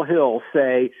Capitol Hill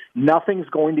say nothing's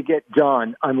going to get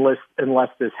done unless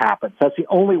this happens. That's the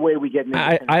only way we get an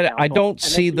independent counsel. I don't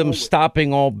see them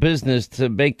stopping all business to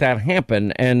make that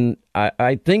happen. And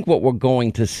I think what we're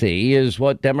going to see is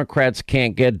what Democrats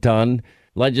can't get done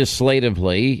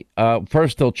legislatively.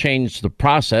 First, they'll change the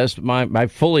process. I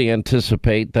fully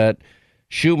anticipate that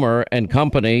Schumer and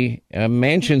company,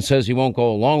 Manchin says he won't go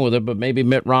along with it, but maybe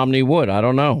Mitt Romney would. I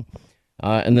don't know.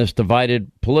 In this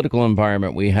divided political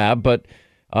environment we have, but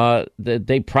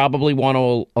they probably want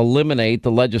to eliminate the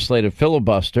legislative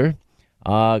filibuster.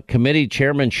 Committee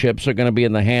chairmanships are going to be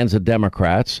in the hands of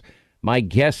Democrats. My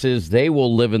guess is they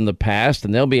will live in the past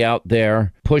and they'll be out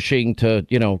there pushing to,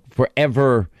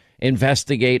 forever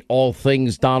investigate all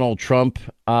things Donald Trump,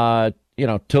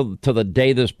 till the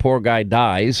day this poor guy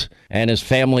dies and his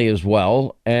family as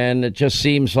well. And it just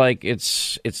seems like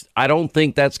I don't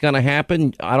think that's going to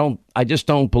happen. I just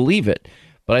don't believe it.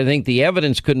 But I think the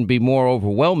evidence couldn't be more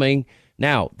overwhelming.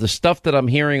 Now, the stuff that I'm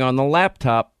hearing on the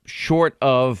laptop, short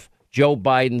of Joe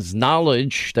Biden's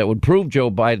knowledge, that would prove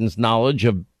Joe Biden's knowledge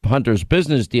of Hunter's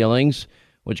business dealings,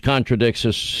 which contradicts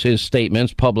his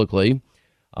statements publicly,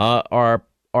 are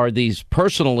these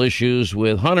personal issues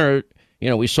with Hunter.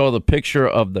 We saw the picture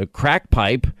of the crack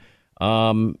pipe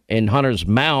in Hunter's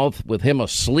mouth with him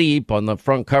asleep on the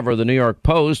front cover of the New York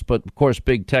Post. But, of course,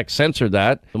 big tech censored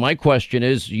that. My question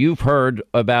is, you've heard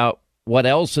about what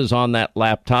else is on that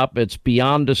laptop. It's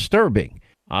beyond disturbing.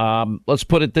 Let's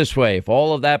put it this way. If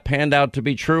all of that panned out to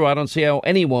be true, I don't see how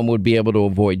anyone would be able to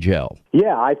avoid jail.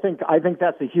 Yeah, I think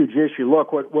that's a huge issue.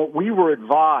 Look, what we were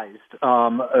advised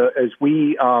as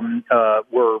we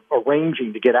were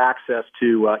arranging to get access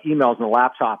to emails and the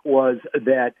laptop was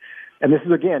that and this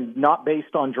is, again, not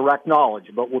based on direct knowledge,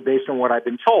 but based on what I've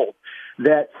been told,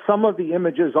 that some of the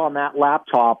images on that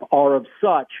laptop are of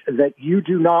such that you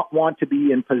do not want to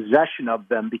be in possession of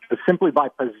them, because simply by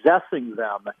possessing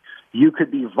them, you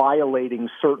could be violating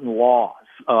certain laws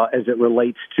as it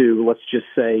relates to, let's just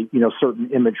say, certain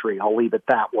imagery. I'll leave it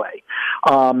that way.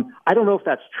 I don't know if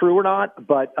that's true or not,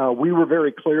 but we were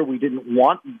very clear we didn't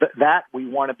want that. We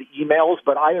wanted the emails,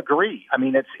 but I agree. I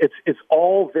mean, it's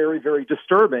all very, very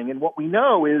disturbing. And what we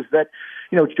know is that,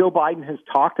 Joe Biden has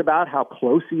talked about how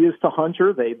close he is to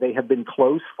Hunter. They have been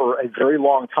close for a very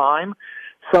long time.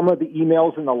 Some of the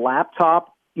emails in the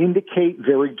laptop indicate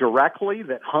very directly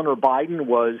that Hunter Biden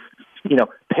was,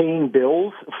 paying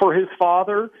bills for his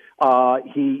father.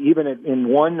 He even in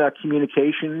one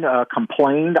communication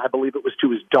complained, I believe it was to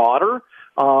his daughter,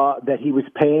 that he was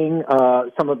paying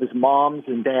some of his mom's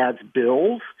and dad's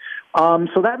bills.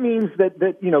 So that means that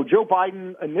Joe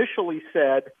Biden initially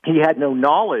said he had no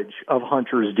knowledge of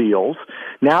Hunter's deals.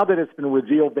 Now that it's been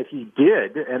revealed that he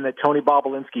did, and that Tony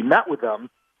Bobulinski met with him,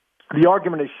 the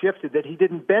argument has shifted that he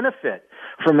didn't benefit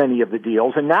from any of the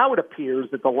deals. And now it appears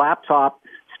that the laptop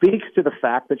speaks to the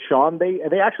fact that, Sean, they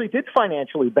actually did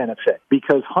financially benefit,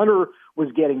 because Hunter was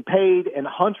getting paid and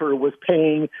Hunter was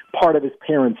paying part of his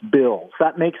parents' bills.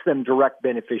 That makes them direct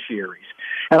beneficiaries.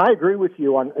 And I agree with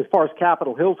you on as far as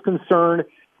Capitol Hill's concerned.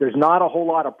 There's not a whole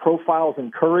lot of profiles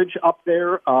and courage up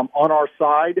there on our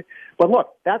side. But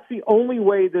look, that's the only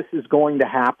way this is going to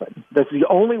happen. That's the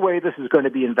only way this is going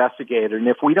to be investigated. And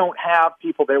if we don't have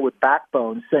people there with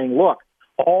backbone saying, look,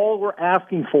 all we're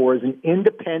asking for is an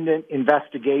independent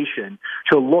investigation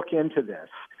to look into this.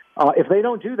 If they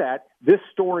don't do that, this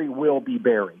story will be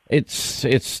buried. It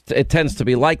tends to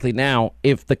be likely now.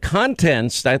 If the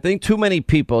contents, I think too many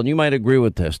people, and you might agree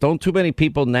with this, don't too many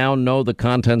people now know the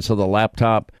contents of the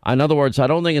laptop? In other words, I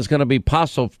don't think it's going to be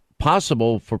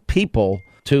possible for people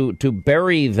to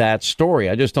bury that story.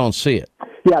 I just don't see it.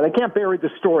 Yeah, they can't bury the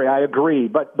story. I agree.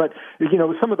 But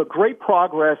some of the great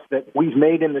progress that we've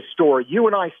made in this story, you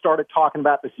and I started talking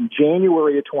about this in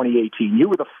January of 2018. You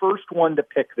were the first one to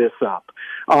pick this up.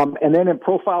 And then in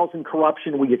Profiles in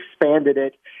Corruption, we expanded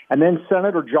it. And then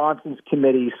Senator Johnson's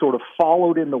committee sort of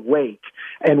followed in the wake.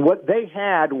 And what they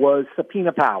had was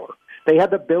subpoena power. They had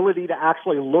the ability to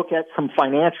actually look at some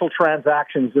financial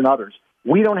transactions and others.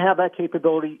 We don't have that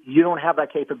capability. You don't have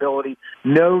that capability.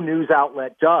 No news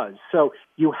outlet does. So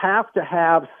you have to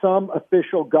have some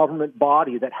official government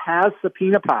body that has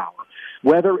subpoena power,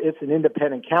 whether it's an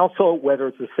independent counsel, whether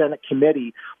it's a Senate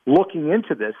committee looking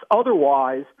into this.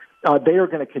 Otherwise, they are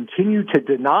going to continue to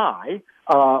deny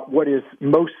what is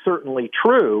most certainly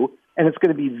true. And it's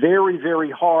going to be very, very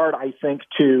hard, I think,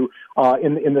 to,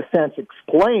 in the sense,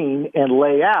 explain and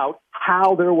lay out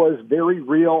how there was very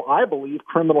real, I believe,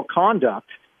 criminal conduct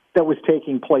that was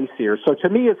taking place here. So to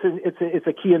me, it's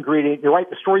a key ingredient. You're right,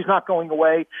 the story's not going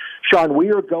away. Sean,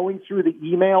 we are going through the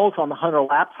emails on the Hunter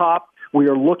laptop. We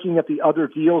are looking at the other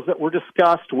deals that were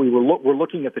discussed. We're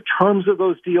looking at the terms of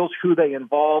those deals, who they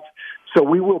involved. So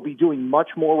we will be doing much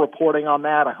more reporting on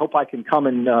that. I hope I can come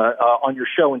on your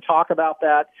show and talk about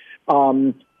that.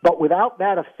 But without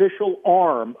that official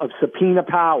arm of subpoena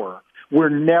power, we're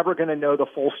never going to know the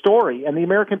full story. And the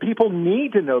American people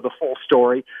need to know the full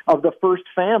story of the first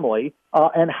family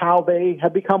and how they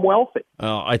have become wealthy.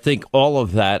 I think all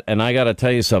of that, and I got to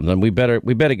tell you something, we better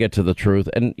get to the truth.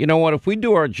 And you know what? If we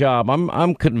do our job,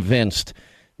 I'm convinced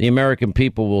the American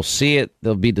people will see it,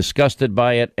 they'll be disgusted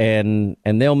by it, and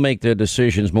they'll make their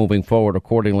decisions moving forward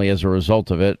accordingly as a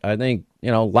result of it. I think,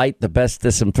 light the best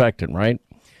disinfectant, right?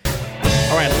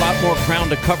 All right, a lot more ground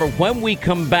to cover when we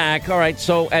come back. All right,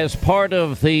 so as part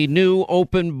of the new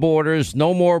open borders,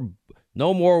 no more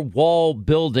wall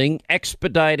building,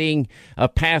 expediting a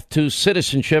path to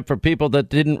citizenship for people that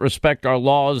didn't respect our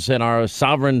laws and our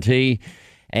sovereignty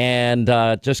and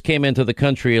just came into the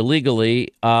country illegally.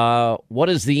 What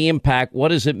is the impact? What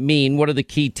does it mean? What are the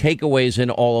key takeaways in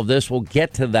all of this? We'll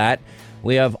get to that.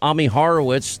 We have Ami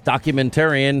Horowitz,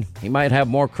 documentarian. He might have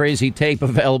more crazy tape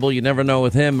available. You never know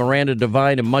with him. Miranda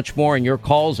Devine and much more. And your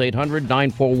calls,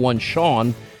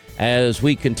 800-941-SEAN, as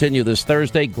we continue this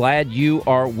Thursday. Glad you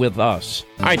are with us.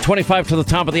 All right, 25 to the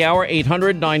top of the hour,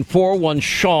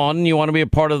 800-941-SEAN. You want to be a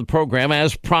part of the program.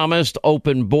 As promised,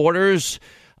 open borders.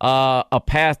 A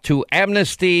path to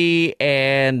amnesty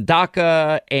and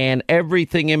DACA and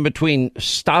everything in between,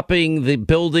 stopping the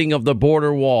building of the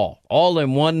border wall, all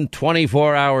in one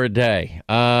 24-hour day.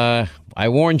 I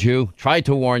warned you, tried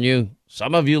to warn you.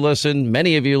 Some of you listened,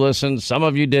 many of you listened, some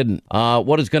of you didn't.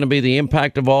 What is going to be the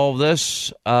impact of all of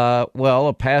this? Well,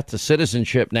 a path to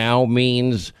citizenship now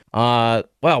means well,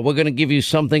 we're going to give you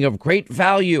something of great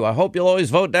value. I hope you'll always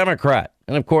vote Democrat.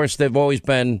 And of course, they've always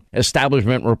been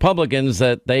establishment Republicans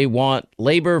that they want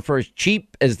labor for as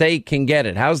cheap as they can get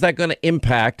it. How's that going to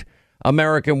impact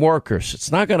American workers?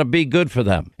 It's not going to be good for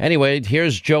them. Anyway,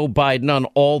 here's Joe Biden on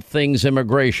all things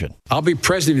immigration. I'll be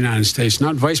president of the United States,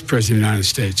 not vice president of the United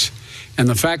States. And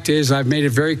the fact is, I've made it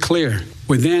very clear.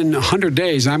 Within 100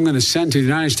 days, I'm going to send to the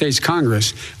United States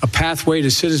Congress a pathway to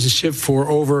citizenship for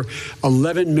over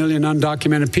 11 million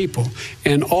undocumented people.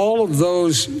 And all of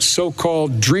those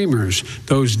so-called dreamers,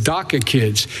 those DACA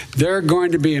kids, they're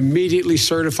going to be immediately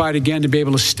certified again to be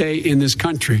able to stay in this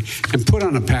country and put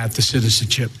on a path to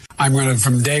citizenship. I'm going to,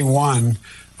 from day one,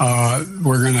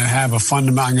 we're going to have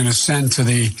I'm going to send to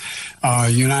the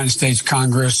United States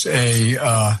Congress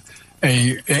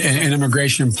an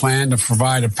immigration plan to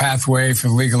provide a pathway for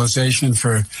legalization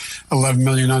for 11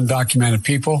 million undocumented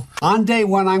people. On day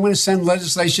one, I'm going to send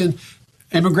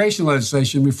immigration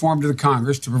legislation reform to the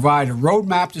Congress to provide a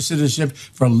roadmap to citizenship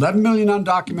for 11 million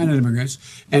undocumented immigrants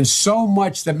and so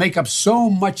much that make up so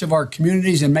much of our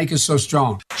communities and make us so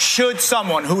strong. Should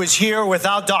someone who is here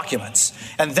without documents,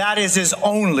 and that is his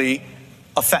only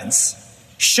offense,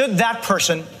 should that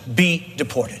person be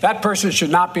deported? That person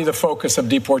should not be the focus of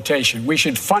deportation. We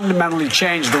should fundamentally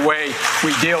change the way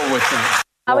we deal with them.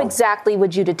 How exactly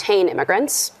would you detain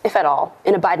immigrants, if at all,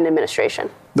 in a Biden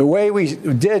administration? The way we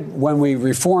did when we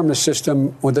reformed the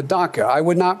system with the DACA, I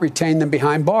would not retain them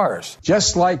behind bars.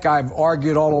 Just like I've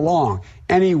argued all along,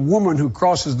 any woman who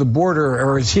crosses the border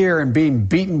or is here and being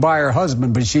beaten by her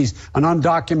husband, but she's an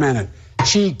undocumented,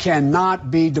 she cannot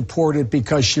be deported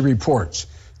because she reports.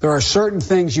 There are certain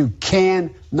things you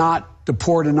cannot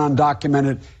deport an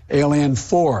undocumented alien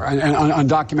for, an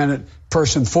undocumented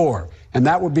person for, and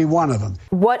that would be one of them.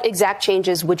 What exact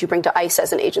changes would you bring to ICE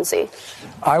as an agency?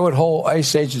 I would hold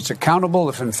ICE agents accountable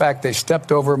if, in fact, they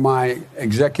stepped over my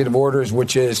executive orders,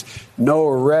 which is no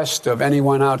arrest of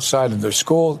anyone outside of their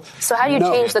school. So how do you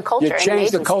change the culture? You change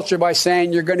the culture by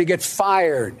saying you're going to get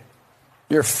fired.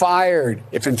 You're fired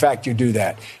if, in fact, you do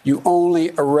that. You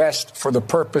only arrest for the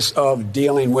purpose of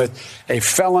dealing with a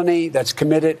felony that's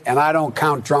committed, and I don't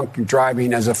count drunk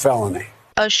driving as a felony.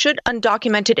 Should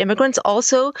undocumented immigrants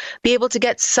also be able to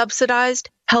get subsidized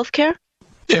health care?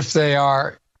 If they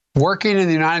are working in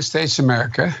the United States of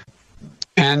America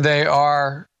and they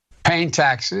are paying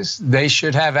taxes, they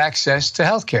should have access to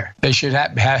health care. They should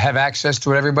have access to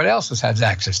what everybody else has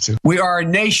access to. We are a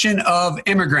nation of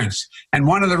immigrants. And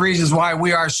one of the reasons why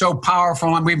we are so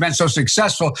powerful and we've been so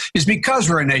successful is because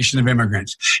we're a nation of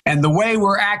immigrants. And the way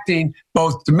we're acting,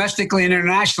 both domestically and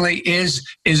internationally, is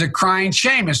a crying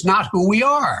shame. It's not who we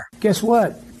are. Guess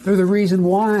what? They're the reason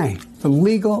why. The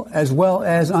legal as well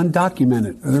as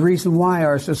undocumented are the reason why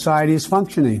our society is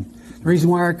functioning. The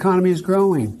reason why our economy is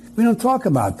growing. We don't talk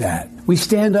about that. We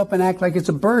stand up and act like it's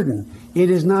a burden.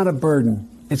 It is not a burden.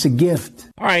 It's a gift.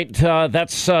 All right.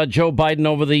 That's Joe Biden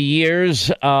over the years.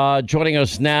 Joining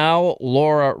us now,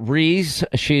 Laura Rees.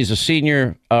 She's a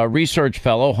senior research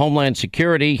fellow, Homeland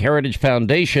Security, Heritage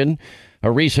Foundation. A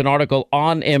recent article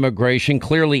on immigration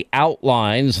clearly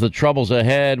outlines the troubles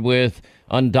ahead with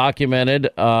undocumented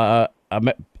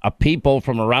people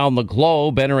from around the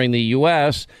globe entering the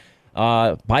U.S.,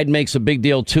 Biden makes a big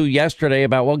deal, too, yesterday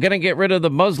about, well, going to get rid of the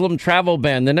Muslim travel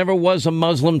ban. There never was a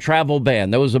Muslim travel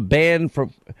ban. There was a ban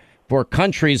for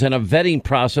countries and a vetting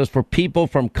process for people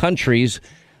from countries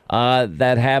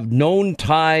that have known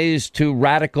ties to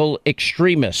radical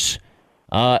extremists.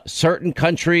 Certain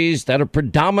countries that are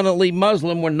predominantly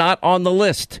Muslim were not on the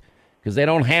list because they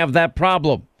don't have that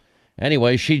problem.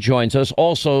 Anyway, she joins us.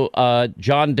 Also,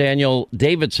 John Daniel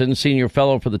Davidson, senior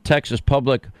fellow for the Texas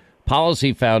Public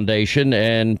Policy Foundation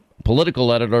and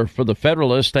political editor for The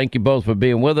Federalist. Thank you both for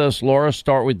being with us. Laura,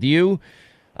 start with you.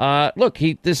 Look,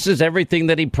 this is everything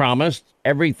that he promised,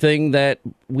 everything that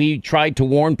we tried to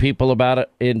warn people about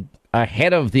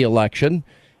ahead of the election.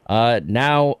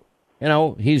 Now,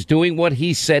 he's doing what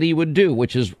he said he would do,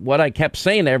 which is what I kept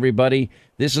saying to everybody.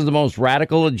 This is the most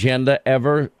radical agenda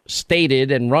ever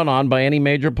stated and run on by any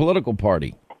major political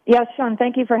party. Yes, Sean,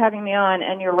 thank you for having me on.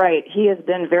 And you're right. He has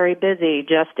been very busy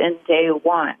just in day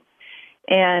one.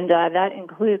 And that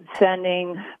includes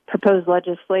sending proposed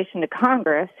legislation to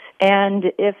Congress. And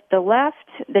if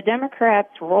the Democrats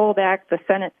roll back the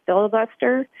Senate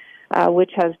filibuster,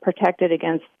 which has protected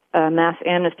against mass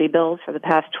amnesty bills for the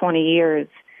past 20 years,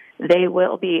 they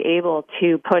will be able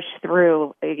to push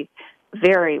through a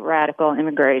very radical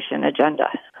immigration agenda.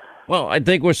 Well, I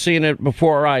think we're seeing it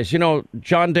before our eyes.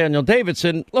 John Daniel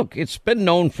Davidson, look, it's been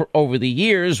known for over the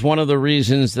years. One of the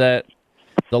reasons that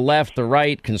the left, the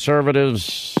right,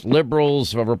 conservatives,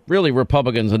 liberals, really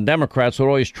Republicans and Democrats would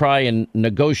always try and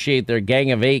negotiate their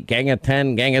gang of 8, gang of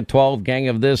 10, gang of 12, gang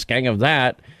of this, gang of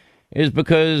that, is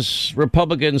because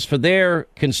Republicans, for their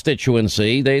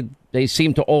constituency, they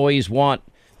seem to always want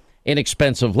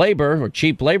inexpensive labor, or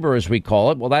cheap labor as we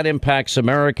call it. Well, that impacts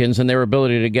Americans and their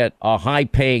ability to get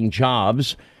high-paying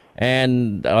jobs.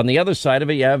 And on the other side of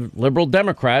it, you have liberal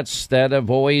Democrats that have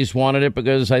always wanted it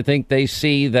because I think they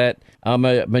see that a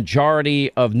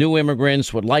majority of new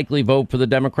immigrants would likely vote for the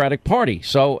Democratic Party.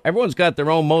 So everyone's got their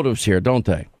own motives here, don't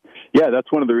they? Yeah,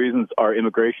 that's one of the reasons our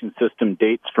immigration system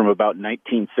dates from about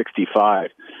 1965.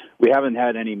 We haven't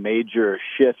had any major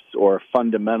shifts or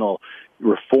fundamental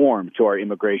reform to our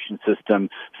immigration system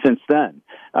since then.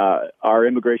 Our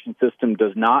immigration system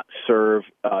does not serve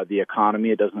the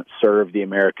economy. It doesn't serve the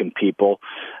American people.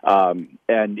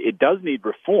 And it does need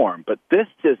reform, but this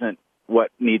isn't what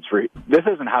needs this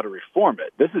isn't how to reform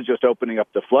it. This is just opening up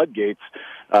the floodgates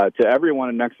to everyone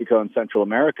in Mexico and Central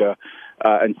America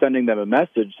and sending them a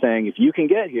message saying, if you can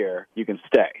get here, you can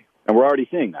stay. And we're already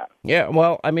seeing that. Yeah,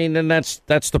 well, I mean, and that's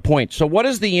the point. So what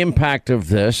is the impact of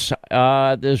this?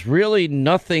 There's really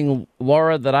nothing,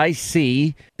 Laura, that I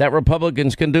see that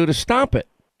Republicans can do to stop it.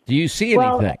 Do you see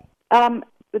anything? Well,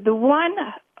 the one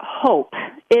hope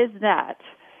is that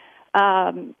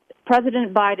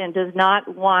President Biden does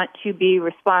not want to be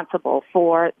responsible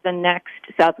for the next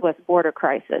southwest border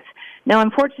crisis. Now,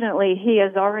 unfortunately, he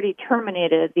has already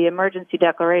terminated the emergency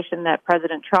declaration that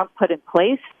President Trump put in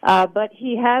place. But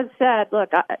he has said,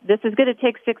 look, this is going to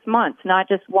take 6 months, not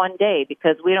just one day,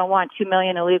 because we don't want 2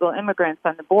 million illegal immigrants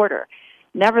on the border.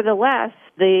 Nevertheless,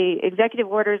 the executive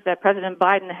orders that President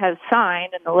Biden has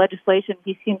signed and the legislation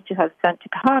he seems to have sent to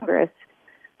Congress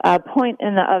point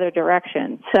in the other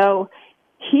direction. So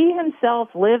he himself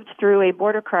lived through a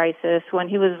border crisis when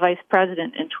he was vice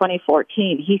president in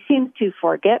 2014. He seems to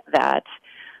forget that,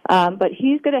 but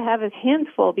he's going to have his hands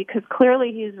full because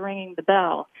clearly he's ringing the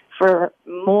bell for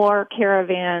more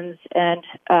caravans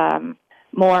and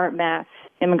more mass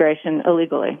immigration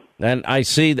illegally. And I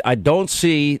don't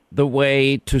see the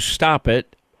way to stop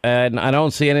it, and I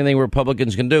don't see anything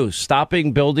Republicans can do.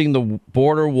 Stopping building the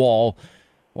border wall.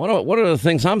 One of the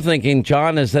things I'm thinking,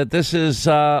 John, is that this is,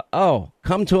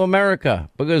 come to America.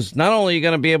 Because not only are you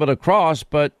going to be able to cross,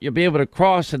 but you'll be able to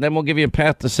cross, and then we'll give you a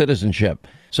path to citizenship.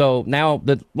 So now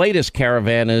the latest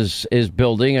caravan is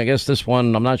building. I guess this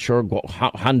one, I'm not sure,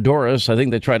 Honduras. I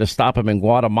think they tried to stop him in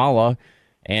Guatemala.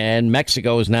 And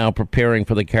Mexico is now preparing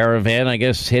for the caravan, I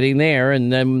guess, hitting there.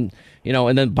 And then,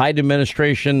 Biden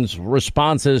administration's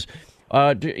response is,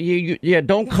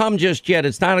 don't come just yet.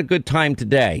 It's not a good time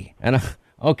today. And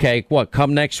okay,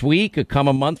 come next week or come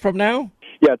a month from now?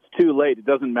 Yeah, it's too late. It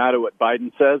doesn't matter what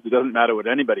Biden says. It doesn't matter what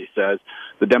anybody says.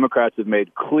 The Democrats have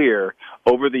made clear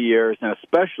over the years, and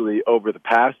especially over the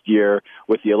past year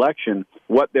with the election,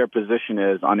 what their position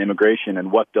is on immigration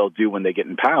and what they'll do when they get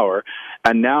in power.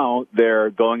 And now they're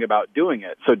going about doing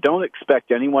it. So don't expect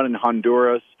anyone in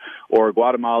Honduras or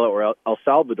Guatemala or El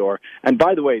Salvador. And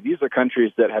by the way, these are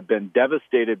countries that have been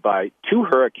devastated by 2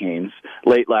 hurricanes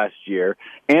late last year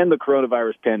and the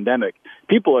coronavirus pandemic.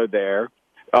 People are there.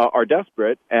 Are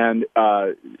desperate, and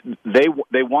they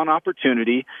want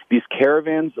opportunity. These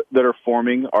caravans that are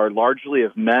forming are largely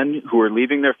of men who are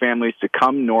leaving their families to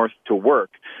come north to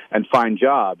work and find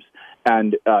jobs,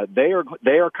 and they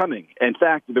are coming. In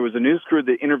fact, there was a news crew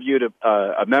that interviewed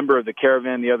a member of the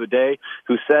caravan the other day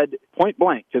who said point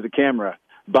blank to the camera,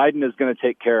 Biden is going to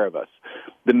take care of us.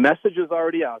 The message is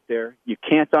already out there. You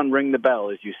can't unring the bell,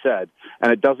 as you said,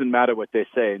 and it doesn't matter what they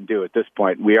say and do at this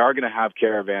point. We are going to have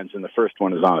caravans, and the first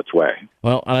one is on its way.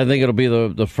 Well, I think it'll be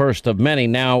the first of many.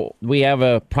 Now, we have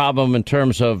a problem in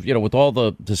terms of, with all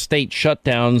the state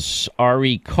shutdowns,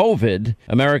 COVID,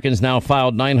 Americans now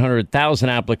filed 900,000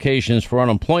 applications for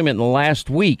unemployment in the last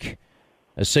week.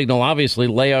 A signal, obviously,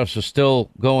 layoffs are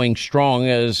still going strong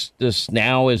as this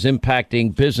now is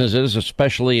impacting businesses,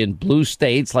 especially in blue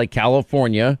states like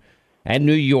California and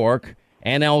New York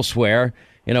and elsewhere.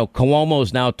 Cuomo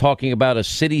is now talking about a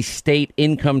city-state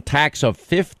income tax of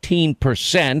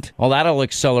 15%. Well, that'll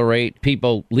accelerate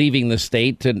people leaving the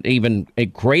state to even a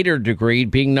greater degree.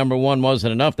 Being number one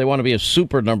wasn't enough. They want to be a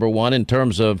super number one in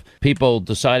terms of people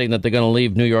deciding that they're going to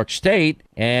leave New York State.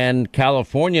 And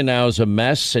California now is a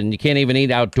mess, and you can't even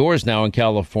eat outdoors now in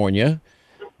California.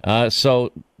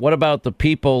 So what about the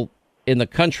people in the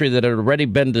country that had already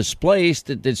been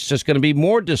displaced? It's just going to be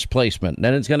more displacement.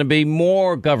 Then it's going to be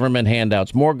more government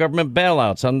handouts, more government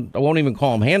bailouts. I won't even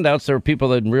call them handouts. There are people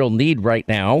that are in real need right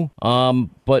now.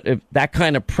 But if that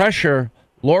kind of pressure,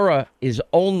 Laura, is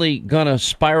only going to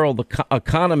spiral the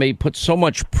economy, put so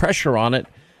much pressure on it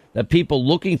that people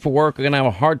looking for work are going to have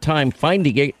a hard time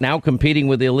finding it, now competing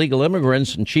with illegal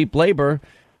immigrants and cheap labor,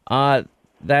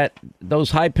 that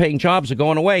those high-paying jobs are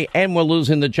going away, and we're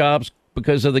losing the jobs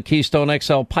because of the Keystone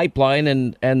XL pipeline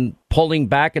and pulling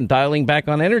back and dialing back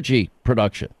on energy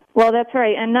production. Well, that's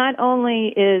right. And not only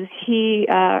is he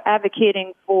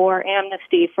advocating for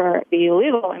amnesty for the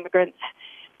illegal immigrants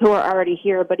who are already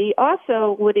here, but he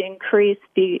also would increase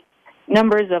the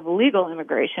numbers of legal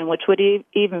immigration, which would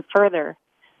even further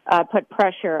put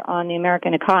pressure on the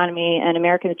American economy and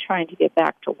Americans trying to get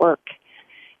back to work.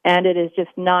 And it is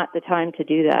just not the time to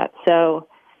do that. So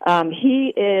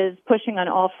he is pushing on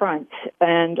all fronts,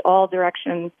 and all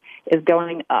directions is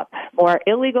going up. More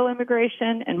illegal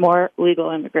immigration and more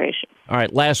legal immigration. All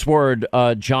right, last word,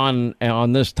 John,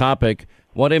 on this topic.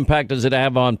 What impact does it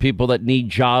have on people that need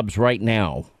jobs right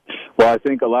now? Well, I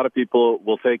think a lot of people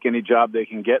will take any job they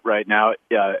can get right now,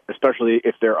 especially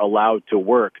if they're allowed to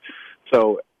work.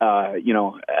 So,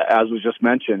 as was just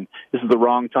mentioned, this is the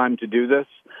wrong time to do this.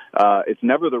 It's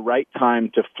never the right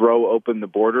time to throw open the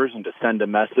borders and to send a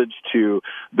message to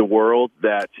the world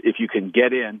that if you can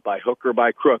get in by hook or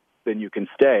by crook, then you can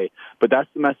stay. But that's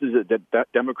the message that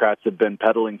Democrats have been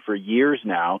peddling for years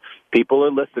now. People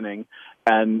are listening,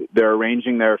 and they're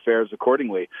arranging their affairs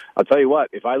accordingly. I'll tell you what,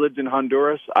 if I lived in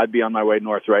Honduras, I'd be on my way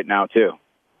north right now, too.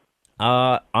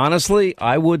 Honestly,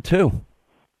 I would, too.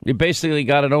 You basically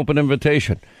got an open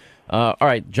invitation. All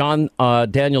right, John,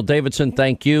 Daniel Davidson,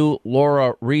 thank you.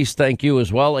 Laura Reese, thank you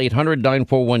as well.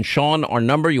 800-941-SEAN, our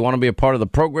number. You want to be a part of the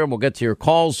program, we'll get to your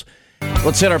calls.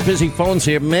 Let's hit our busy phones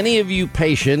here. Many of you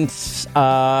patients,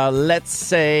 let's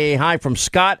say hi from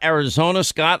Scott, Arizona.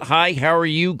 Scott, hi, how are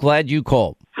you? Glad you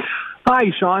called.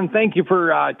 Hi, Sean. Thank you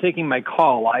for taking my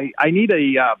call. I need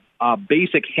a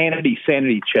basic Hannity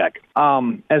sanity check.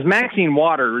 As Maxine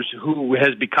Waters, who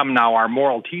has become now our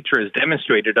moral teacher, has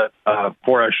demonstrated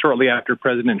for us shortly after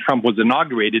President Trump was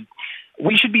inaugurated,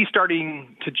 we should be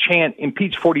starting to chant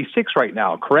impeach 46 right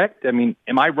now, correct? I mean,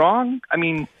 am I wrong?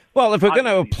 Well, if we're going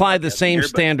to apply the same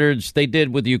standards they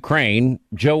did with Ukraine,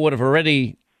 Joe would have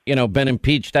already, been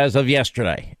impeached as of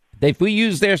yesterday. If we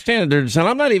use their standards, and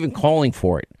I'm not even calling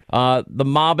for it, the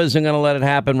mob isn't going to let it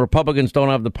happen. Republicans don't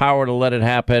have the power to let it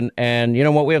happen. And you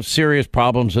know what? We have serious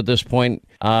problems at this point.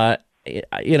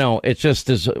 It's just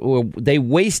they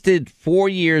wasted 4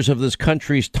 years of this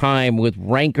country's time with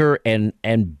rancor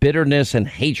and bitterness and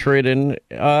hatred, and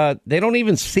they don't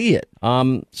even see it.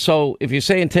 So if you're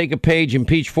saying take a page,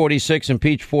 impeach 46,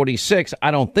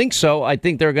 I don't think so. I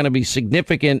think there are going to be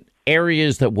significant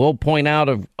areas that we'll point out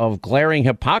of glaring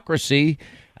hypocrisy,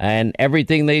 and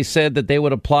everything they said that they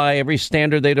would apply, every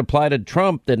standard they'd apply to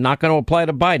Trump, they're not going to apply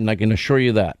to Biden. I can assure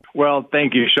you that. Well,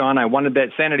 thank you, Sean. I wanted that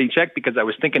sanity check because I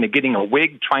was thinking of getting a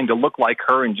wig, trying to look like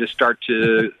her, and just start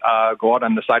to go out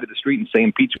on the side of the street and say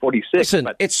impeach 46. Listen,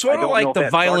 it's sort of like the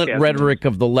violent rhetoric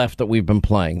of the left that we've been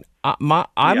playing.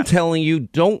 I'm telling you,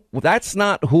 that's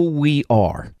not who we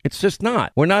are. It's just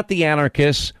not. We're not the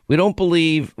anarchists. We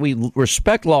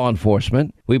respect law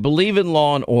enforcement. We believe in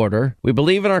law and order. We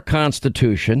believe in our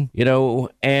Constitution,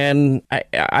 and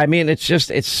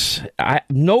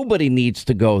nobody needs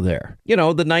to go there. The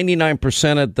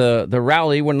 99% at the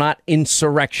rally were not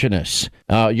insurrectionists.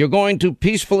 You're going to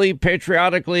peacefully,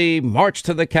 patriotically march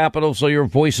to the Capitol so your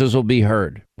voices will be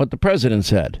heard. What the president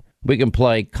said. We can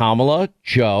play Kamala,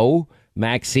 Joe,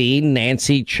 Maxine,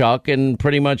 Nancy, Chuck, and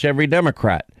pretty much every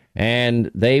Democrat. And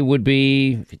they would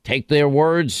be, if you take their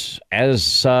words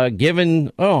as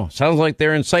given, sounds like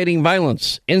they're inciting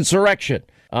violence, insurrection.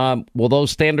 Will those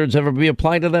standards ever be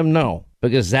applied to them? No,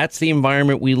 because that's the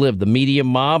environment we live. The media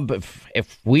mob,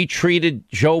 if we treated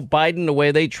Joe Biden the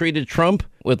way they treated Trump,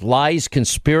 with lies,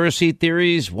 conspiracy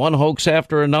theories, one hoax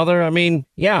after another,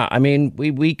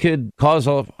 we could cause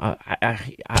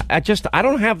I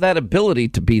don't have that ability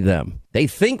to be them. They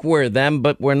think we're them,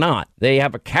 but we're not. They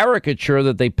have a caricature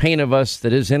that they paint of us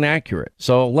that is inaccurate.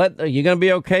 So you going to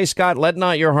be okay, Scott? Let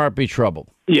not your heart be troubled.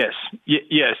 Yes,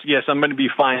 I'm going to be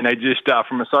fine. I just,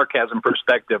 from a sarcasm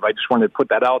perspective, I just wanted to put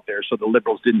that out there so the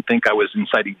liberals didn't think I was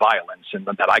inciting violence and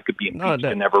that I could be impeached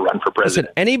and never run for president.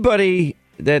 Listen, anybody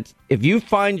that if you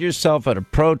find yourself at a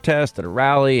protest, at a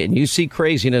rally, and you see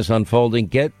craziness unfolding,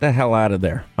 get the hell out of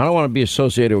there. I don't want to be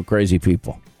associated with crazy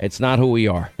people. It's not who we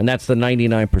are, and that's the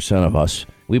 99% of us.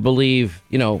 We believe,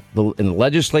 in the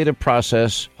legislative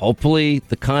process, hopefully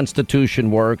the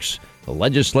Constitution works. The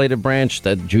legislative branch,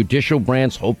 the judicial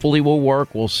branch, hopefully will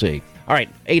work. We'll see. All right,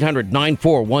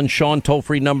 800-941-SEAN,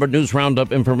 toll-free number, News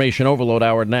Roundup, Information Overload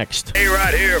Hour next. Hey,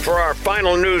 right here for our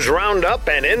final News Roundup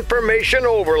and Information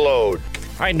Overload.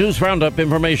 All right, news roundup,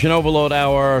 information overload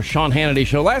hour, Sean Hannity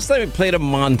Show. Last night we played a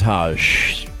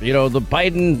montage. You know, the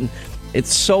Biden,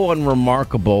 it's so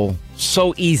unremarkable,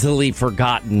 so easily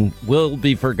forgotten, will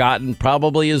be forgotten,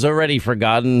 probably is already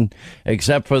forgotten,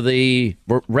 except for the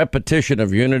repetition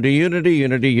of unity,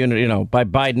 you know, by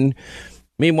Biden.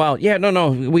 Meanwhile,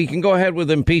 we can go ahead with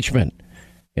impeachment.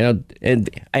 You know,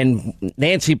 and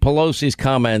Nancy Pelosi's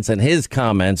comments and his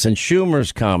comments and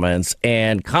Schumer's comments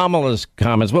and Kamala's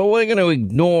comments. Well, we're going to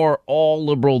ignore all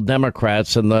liberal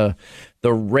Democrats and the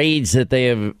rage that they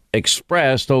have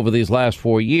expressed over these last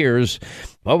 4 years.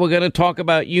 But we're going to talk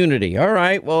about unity. All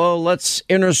right, well, let's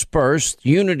intersperse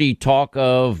unity talk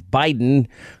of Biden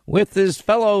with his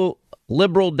fellow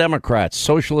liberal Democrats,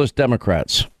 socialist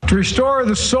Democrats. To restore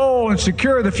the soul and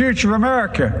secure the future of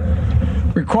America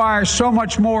requires so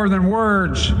much more than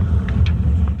words.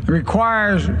 It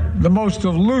requires the most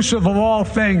elusive of all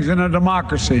things in a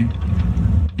democracy,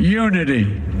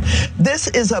 unity. This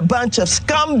is a bunch of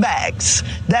scumbags.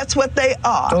 That's what they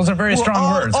are. Those are very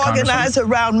strong words, organized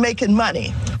around making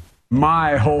money.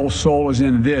 My whole soul is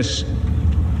in this,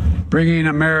 bringing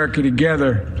America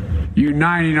together,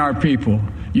 uniting our people,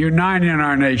 uniting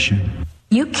our nation.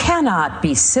 You cannot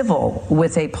be civil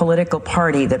with a political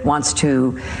party that wants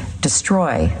to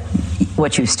destroy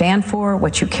what you stand for,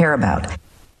 what you care about.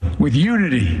 With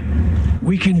unity,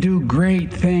 we can do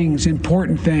great things,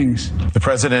 important things. The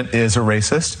president is a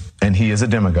racist and he is a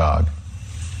demagogue.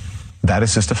 That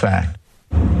is just a fact.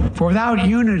 For without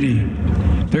unity,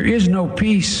 there is no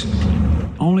peace,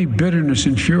 only bitterness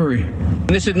and fury.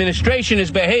 This administration is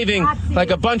behaving like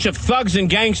a bunch of thugs and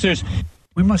gangsters.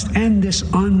 We must end this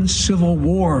uncivil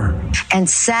war. And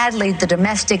sadly, the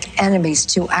domestic enemies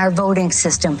to our voting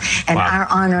system and our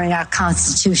honoring our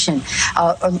Constitution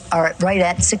are right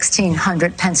at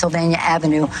 1600 Pennsylvania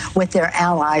Avenue with their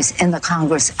allies in the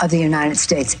Congress of the United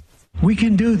States. We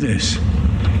can do this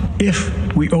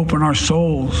if we open our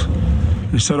souls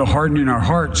instead of hardening our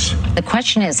hearts. The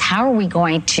question is, how are we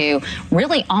going to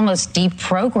really almost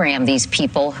deprogram these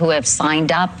people who have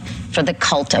signed up for the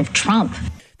cult of Trump?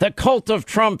 The cult of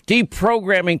Trump,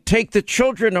 deprogramming, take the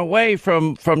children away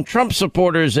from Trump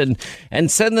supporters and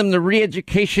send them to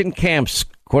re-education camps,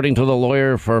 according to the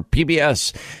lawyer for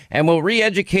PBS. And we'll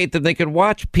re-educate them. They could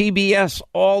watch PBS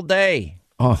all day.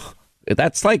 Oh,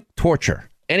 that's like torture.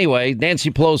 Anyway,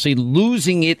 Nancy Pelosi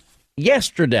losing it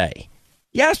yesterday,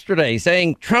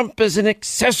 saying Trump is an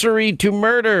accessory to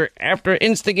murder after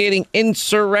instigating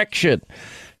insurrection.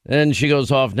 Then she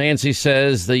goes off. Nancy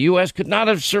says the U.S. could not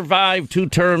have survived 2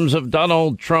 terms of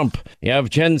Donald Trump. You have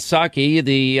Jen Psaki,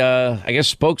 the,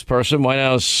 spokesperson, White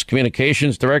House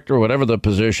communications director, whatever the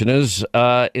position is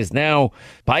now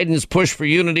Biden's push for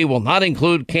unity will not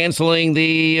include canceling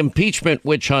the impeachment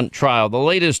witch hunt trial, the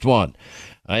latest one.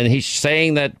 And he's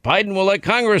saying that Biden will let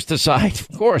Congress decide.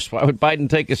 Of course, why would Biden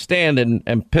take a stand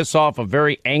and piss off a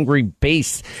very angry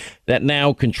base that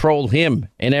now control him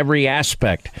in every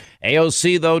aspect?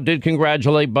 AOC, though, did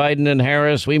congratulate Biden and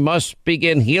Harris. We must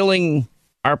begin healing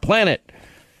our planet,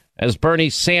 as Bernie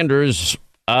Sanders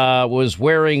was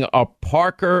wearing a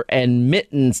parka and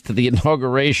mittens to the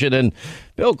inauguration, and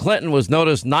Bill Clinton was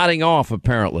noticed nodding off,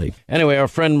 apparently. Anyway, our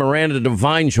friend Miranda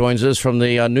Devine joins us from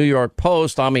the New York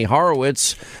Post. Ami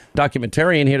Horowitz,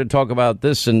 documentarian, here to talk about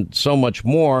this and so much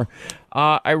more.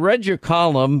 I read your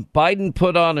column. Biden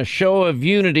put on a show of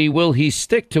unity. Will he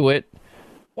stick to it?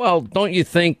 Well, don't you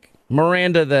think,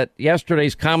 Miranda, that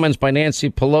yesterday's comments by Nancy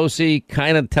Pelosi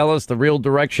kind of tell us the real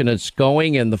direction it's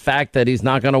going, and the fact that he's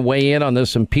not going to weigh in on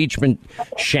this impeachment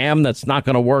sham that's not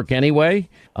going to work anyway?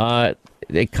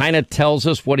 It kind of tells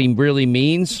us what he really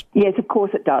means. Yes, of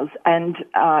course it does. And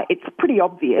it's pretty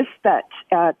obvious that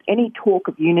any talk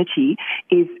of unity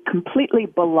is completely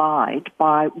belied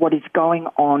by what is going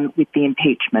on with the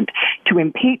impeachment. To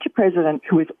impeach a president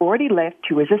who has already left,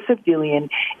 who is a civilian,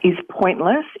 is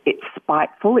pointless, it's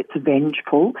spiteful, it's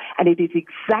vengeful, and it is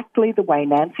exactly the way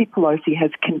Nancy Pelosi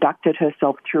has conducted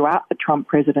herself throughout the Trump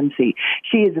presidency.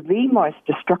 She is the most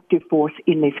destructive force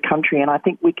in this country, and I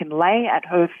think we can lay at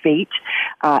her feet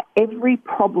every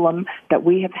problem that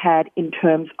we have had in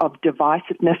terms of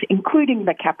divisiveness, including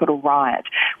the Capitol riot,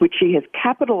 which she has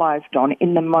capitalized on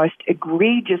in the most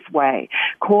egregious way,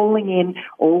 calling in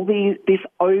all this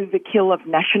overkill of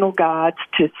National Guards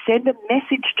to send a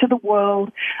message to the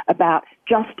world about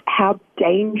just how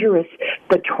dangerous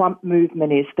the Trump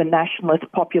movement is, the nationalist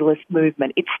populist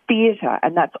movement. It's theater,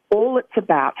 and that's all it's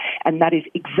about, and that is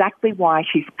exactly why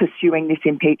she's pursuing this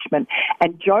impeachment.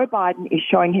 And Joe Biden is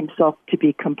showing himself to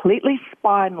be completely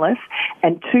spineless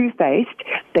and two-faced,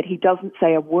 that he doesn't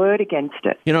say a word against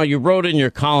it. You know, you wrote in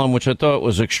your column, which I thought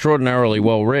was extraordinarily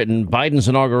well written, Biden's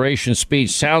inauguration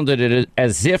speech sounded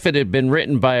as if it had been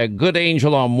written by a good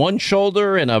angel on one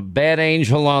shoulder and a bad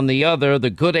angel on the other. The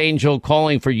good angel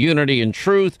calling for unity and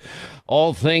truth,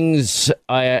 all things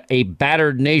a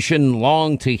battered nation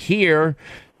long to hear.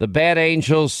 The bad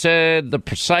angel said the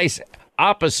precise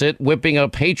opposite, whipping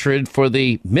up hatred for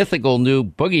the mythical new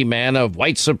boogeyman of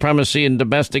white supremacy and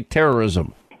domestic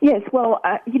terrorism. Yes, well,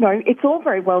 it's all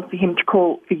very well for him to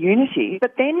call for unity,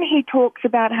 but then he talks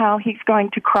about how he's going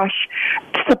to crush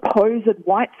supposed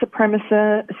white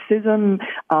supremacism,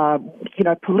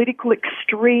 political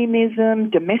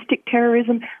extremism, domestic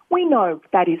terrorism. We know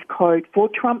that is code for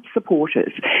Trump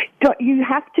supporters. You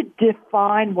have to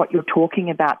define what you're talking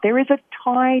about. There is a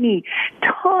tiny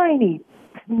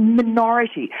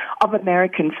minority of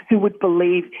Americans who would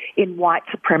believe in white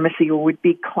supremacy or would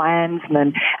be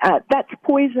Klansmen. That's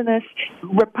poisonous.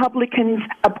 Republicans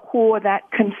abhor that.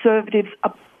 Conservatives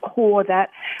abhor that.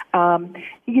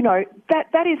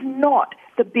 That is not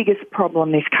the biggest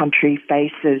problem this country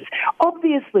faces.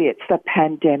 Obviously, it's the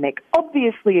pandemic.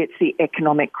 Obviously, it's the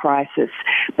economic crisis.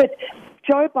 But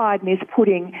Joe Biden is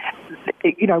putting,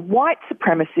 white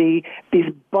supremacy, this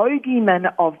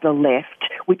bogeyman of the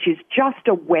left, which is just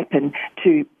a weapon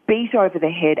to beat over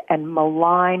the head and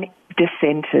malign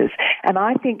dissenters. And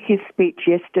I think his speech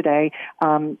yesterday,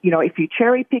 if you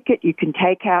cherry pick it, you can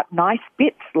take out nice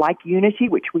bits like unity,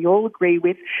 which we all agree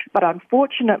with, but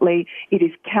unfortunately it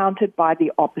is countered by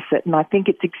the opposite. And I think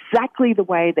it's exactly the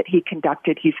way that he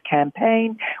conducted his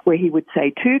campaign, where he would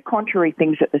say two contrary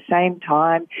things at the same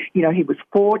time. He was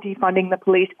for defunding the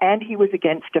police and he was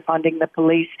against defunding the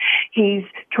police. He's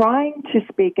trying to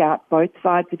speak out both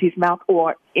sides of his mouth,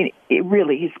 or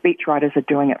really his speechwriters are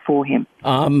doing it for him.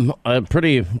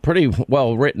 Pretty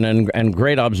well written and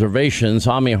great observations,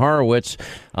 Ami Horowitz.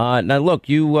 Now, look,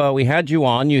 we had you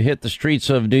on. You hit the streets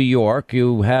of New York.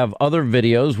 You have other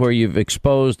videos where you've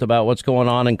exposed about what's going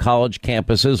on in college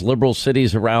campuses, liberal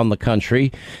cities around the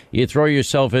country. You throw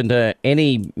yourself into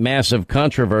any massive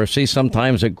controversy,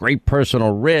 sometimes at great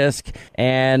personal risk.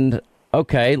 And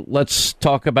okay, let's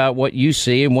talk about what you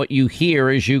see and what you hear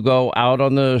as you go out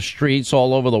on the streets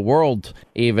all over the world,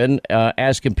 even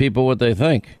asking people what they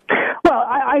think. Well,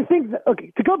 I think,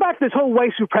 to go back to this whole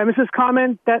white supremacist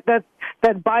comment that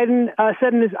Biden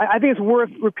said in his, I think it's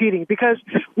worth repeating because,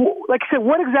 like I said,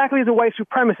 what exactly is a white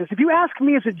supremacist? If you ask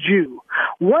me as a Jew,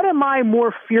 what am I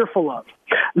more fearful of?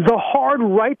 The hard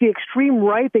right, the extreme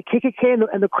right, the KKK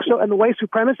and the white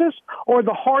supremacists, or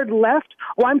the hard left?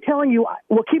 Well, I'm telling you,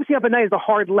 what keeps me up at night is the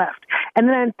hard left. And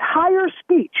in that entire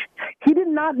speech, he did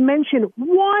not mention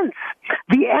once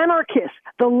the anarchists,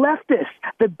 the leftists,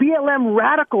 the BLM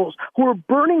radicals who are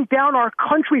burning down our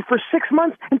country for 6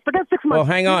 months. And forget 6 months. Well,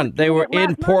 hang on. They were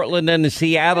in Portland and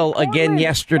Seattle again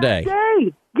yesterday.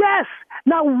 Yes.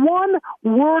 Not one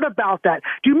word about that.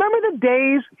 Do you remember the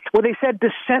days where they said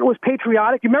dissent was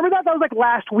patriotic? Do you remember that? That was like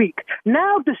last week.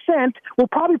 Now dissent will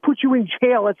probably put you in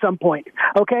jail at some point,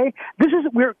 okay?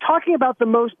 We're talking about the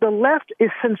left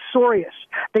is censorious.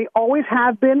 They always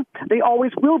have been. They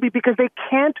always will be, because they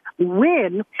can't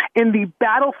win in the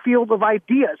battlefield of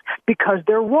ideas because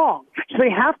they're wrong. So they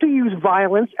have to use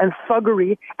violence and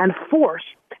thuggery and force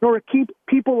in order to keep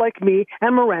people like me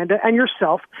and Miranda and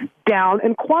yourself down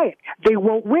and quiet. They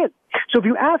won't win. So if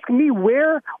you ask me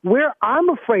where I'm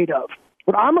afraid of,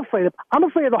 what I'm afraid of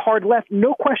the hard left,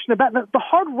 no question about it. The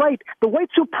hard right, the white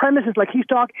supremacists like he's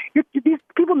talking, these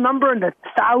people number in the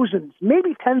thousands,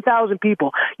 maybe 10,000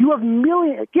 people. You have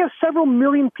several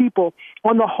million people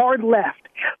on the hard left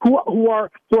who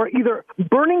are either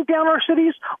burning down our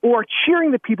cities or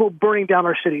cheering the people burning down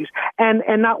our cities. And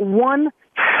not 1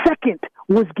 second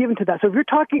was given to that. So if you're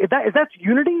talking, if that's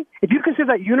unity, if you consider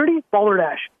that unity,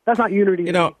 balderdash. That's not unity.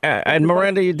 And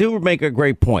Miranda, you do make a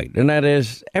great point, and that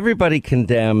is everybody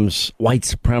condemns white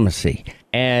supremacy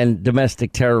and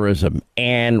domestic terrorism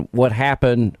and what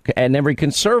happened, and every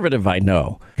conservative I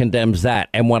know condemns that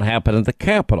and what happened at the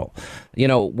Capitol.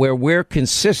 Where we're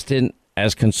consistent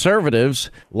as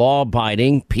conservatives,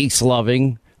 law-abiding,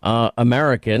 peace-loving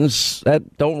Americans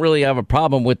that don't really have a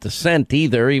problem with dissent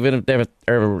either, even if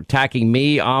they're attacking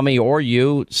me, Ami, or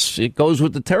you. It goes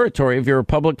with the territory if you're a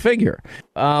public figure.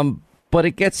 But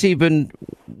it gets even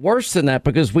worse than that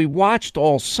because we watched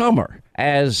all summer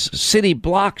as city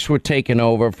blocks were taken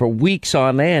over for weeks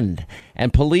on end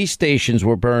and police stations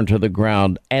were burned to the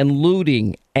ground and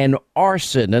looting and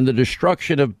arson and the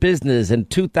destruction of business and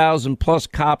 2,000 plus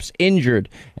cops injured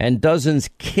and dozens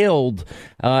killed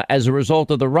as a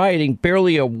result of the rioting.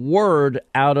 Barely a word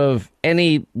out of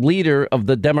any leader of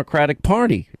the Democratic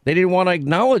Party. They didn't want to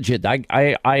acknowledge it.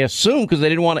 I assume because they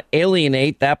didn't want to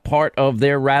alienate that part of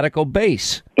their radical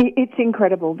base. It's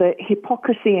incredible, the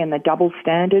hypocrisy and the double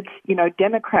standards. You know,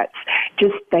 Democrats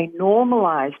they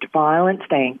normalized violence.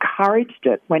 They encouraged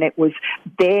it when it was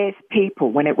their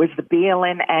people, when it was the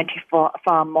BLM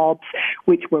anti-far mobs,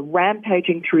 which were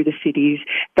rampaging through the cities.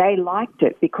 They liked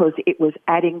it because it was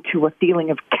adding to a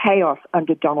feeling of chaos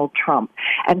under Donald Trump.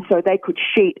 And so they could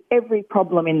sheet every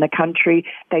problem in the country.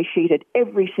 They sheeted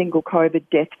every single COVID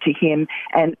death to him.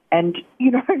 And you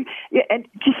know, and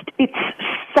just it's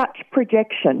such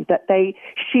projection that they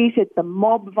sheeted the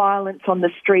mob violence on the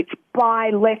streets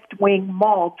by left-wing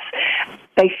mobs.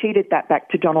 They sheeted that back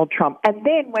to Donald Trump. And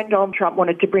then when Donald Trump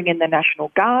wanted to bring in the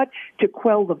National Guard to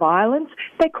quell the violence,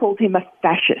 they called him a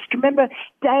fascist. Remember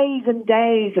days and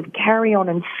days of carry-on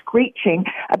and screeching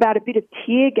about a bit of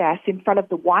tear gas in front of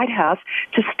the White House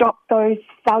to stop those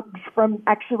thugs from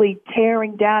actually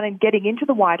tearing down and getting into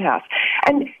the White House.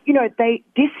 And, you know, they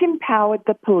disempowered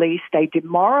the police. They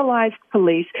demoralized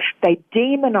police. They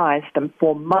demonized them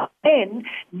for months. Then,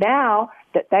 now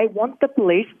that they want the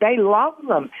police, they love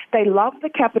them. They love the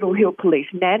Capitol Hill police.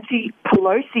 Nancy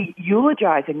Pelosi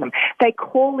eulogizing them. They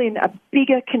call in a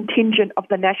bigger contingent of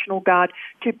the National Guard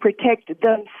to protect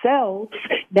themselves.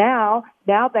 Now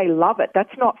they love it.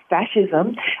 That's not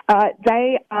fascism.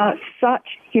 They are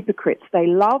such hypocrites. They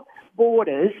love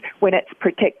borders when it's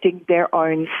protecting their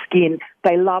own skin.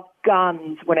 They love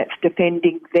guns when it's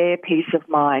defending their peace of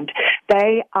mind.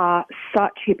 They are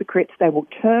such hypocrites. They will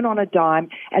turn on a dime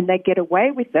and they get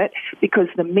away with it because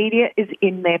the media is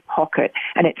in their pocket.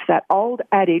 And it's that old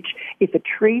adage, if a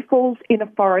tree falls in a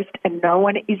forest and no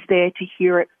one is there to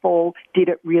hear it fall, did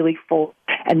it really fall?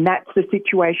 And that's the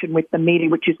situation with the media,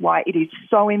 which is why it is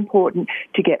so important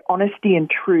to get honesty and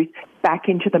truth back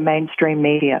into the mainstream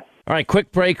media. All right,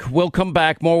 quick break. We'll come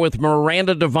back more with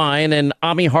Miranda Devine and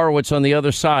Ami Horowitz on the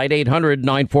other side.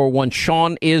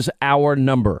 800-941-SEAN is our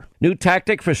number. New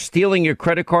tactic for stealing your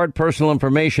credit card personal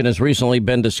information has recently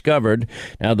been discovered.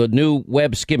 Now, the new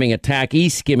web skimming attack,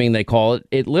 e-skimming they call it,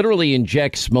 it literally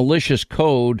injects malicious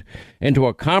code into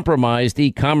a compromised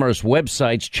e-commerce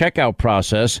website's checkout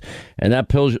process, and that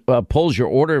pulls your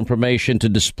order information to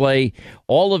display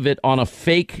all of it on a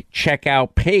fake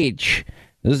checkout page.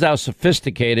 This is how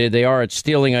sophisticated they are at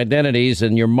stealing identities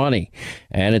and your money.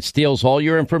 And it steals all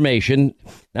your information.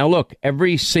 Now, look,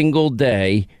 every single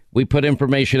day we put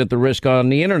information at the risk on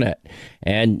the internet.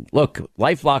 And look,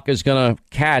 LifeLock is going to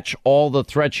catch all the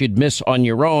threats you'd miss on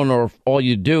your own, or all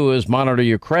you do is monitor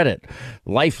your credit.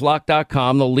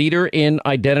 LifeLock.com, the leader in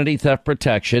identity theft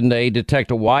protection. They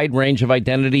detect a wide range of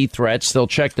identity threats. They'll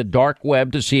check the dark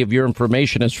web to see if your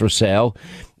information is for sale.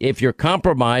 If you're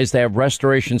compromised, they have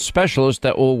restoration specialists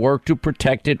that will work to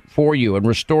protect it for you and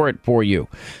restore it for you.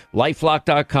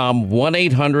 LifeLock.com,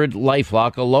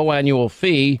 1-800-LifeLock, a low annual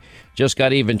fee. Just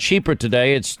got even cheaper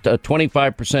today. It's a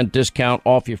 25% discount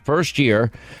off your first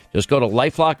year. Just go to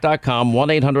LifeLock.com,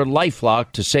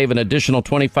 1-800-LifeLock to save an additional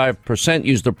 25%.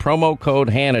 Use the promo code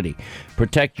Hannity.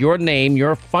 Protect your name,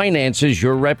 your finances,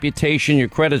 your reputation, your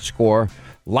credit score.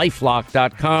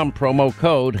 LifeLock.com, promo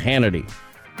code Hannity.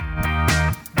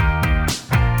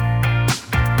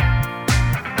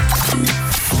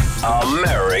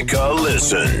 America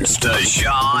listens to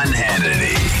Sean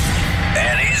Hannity.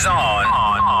 And he's on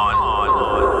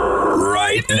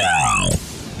right now.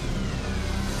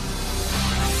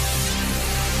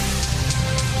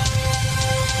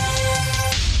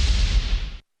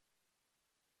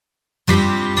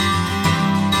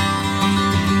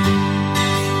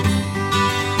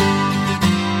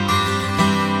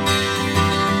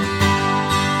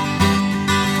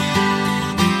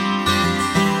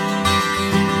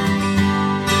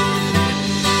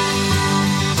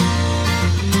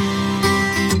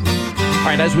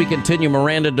 As we continue,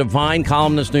 Miranda Devine,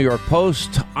 columnist, New York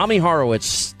Post. Ami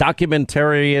Horowitz,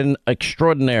 documentarian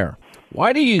extraordinaire.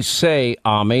 Why do you say,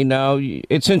 Ami? Now,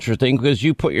 it's interesting because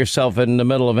you put yourself in the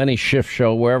middle of any shift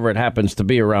show, wherever it happens to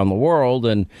be around the world.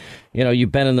 And, you know,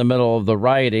 you've been in the middle of the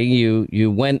rioting. You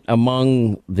went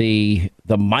among the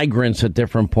migrants at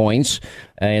different points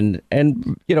and,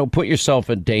 you know, put yourself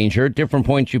in danger. At different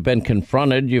points, you've been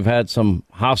confronted. You've had some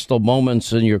hostile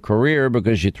moments in your career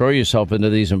because you throw yourself into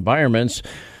these environments.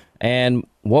 And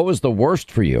what was the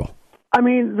worst for you? I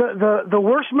mean, the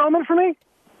worst moment for me?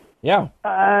 Yeah.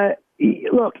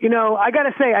 Look, I got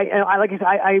to say, I like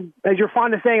I as you're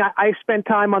fond of saying, I spent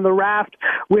time on the raft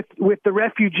with the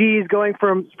refugees going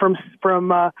from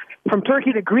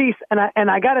Turkey to Greece, and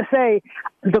I got to say,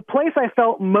 the place I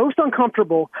felt most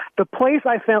uncomfortable, the place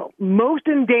I felt most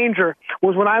in danger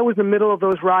was when I was in the middle of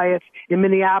those riots in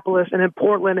Minneapolis and in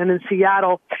Portland and in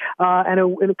Seattle and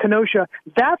in Kenosha.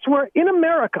 That's where in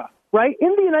America. Right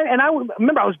in the United, and I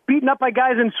remember I was beaten up by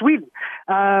guys in Sweden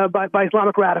by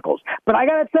Islamic radicals. But I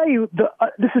got to tell you,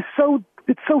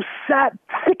 it's so sad,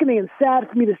 sickening, and sad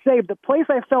for me to say. But the place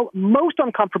I felt most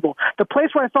uncomfortable, the place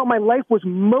where I felt my life was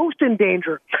most in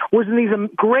danger, was in these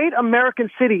great American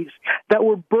cities that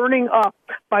were burning up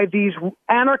by these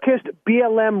anarchist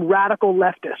BLM radical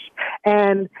leftists,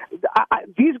 and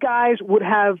these guys would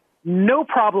have no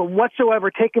problem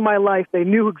whatsoever taking my life. They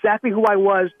knew exactly who I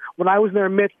was when I was in their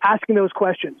midst asking those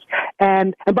questions.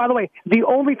 And by the way, the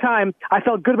only time I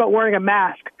felt good about wearing a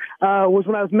mask was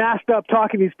when I was masked up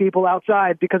talking to these people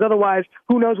outside, because otherwise,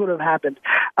 who knows what would have happened.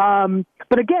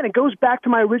 But again, it goes back to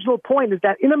my original point, is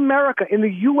that in America, in the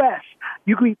U.S.,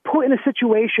 you can be put in a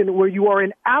situation where you are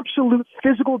in absolute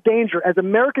physical danger as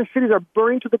American cities are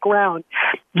burning to the ground,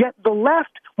 yet the left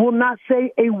will not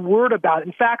say a word about it.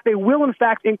 In fact, they will,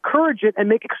 encourage it and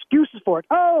make excuses for it.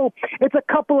 Oh, it's a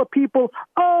couple of people.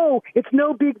 Oh, it's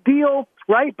no big deal,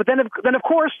 right? But then of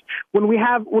course, when we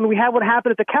have what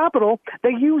happened at the Capitol, they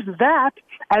use that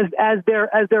as their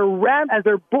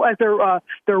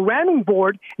ramming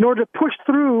board in order to push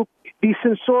through these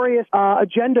censorious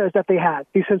agendas that they have.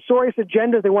 These censorious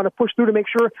agendas they want to push through to make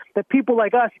sure that people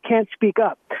like us can't speak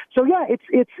up. So yeah,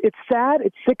 it's sad,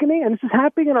 it's sickening, and this is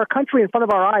happening in our country in front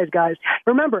of our eyes, guys.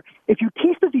 Remember, if you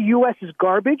teach that the U.S. is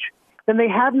garbage, then they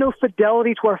have no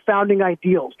fidelity to our founding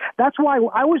ideals. That's why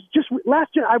I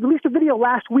released a video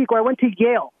last week where I went to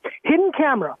Yale, hidden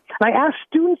camera, and I asked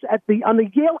students on the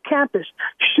Yale campus,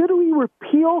 should we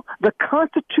repeal the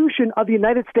Constitution of the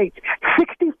United States?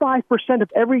 65% of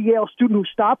every Yale student who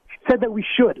stopped said that we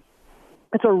should.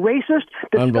 It's a racist,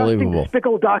 disgusting,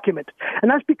 despicable document. And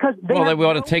that's because they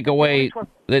want to take away,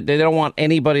 they don't want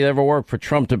anybody that ever worked for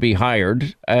Trump to be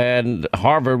hired. And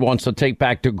Harvard wants to take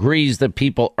back degrees that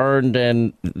people earned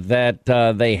and that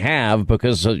they have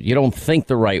because you don't think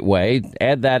the right way.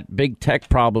 Add that big tech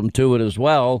problem to it as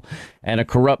well, and a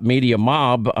corrupt media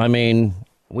mob. I mean,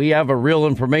 we have a real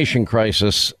information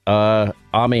crisis,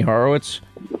 Ami Horowitz.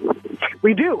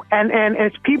 We do, and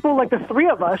it's people like the three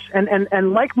of us,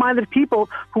 and like-minded people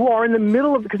who are in the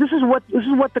middle of, because it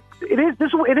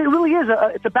really is.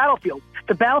 It's a battlefield.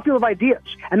 It's a battlefield of ideas,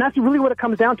 and that's really what it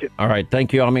comes down to. All right,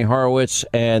 thank you, Ami Horowitz,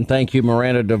 and thank you,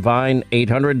 Miranda Devine.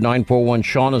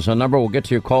 800-941-SEAN is our number. We'll get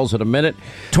to your calls in a minute.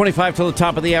 25 to the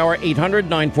top of the hour.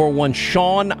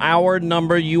 800-941-SEAN, our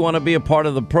number. You want to be a part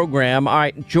of the program. All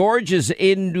right, George is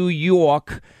in New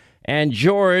York. And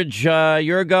George,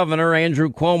 your governor, Andrew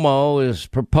Cuomo, is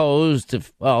proposed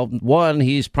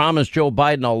he's promised Joe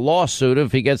Biden a lawsuit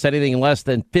if he gets anything less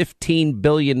than $15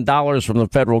 billion from the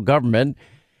federal government.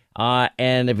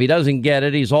 And if he doesn't get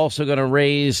it, he's also going to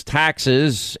raise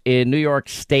taxes in New York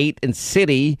State and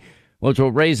City, which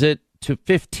will raise it to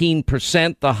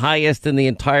 15%, the highest in the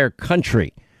entire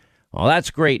country. Well,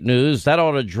 that's great news. That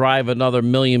ought to drive another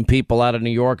million people out of New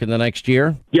York in the next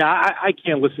year. Yeah, I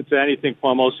can't listen to anything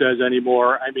Cuomo says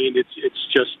anymore. I mean, it's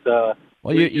just...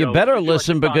 well, you better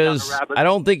listen, because I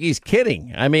don't think he's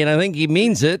kidding. I mean, I think he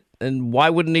means it. And why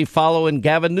wouldn't he follow in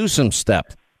Gavin Newsom's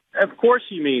step? Of course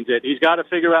he means it. He's got to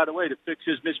figure out a way to fix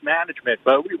his mismanagement.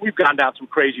 But we've gone down some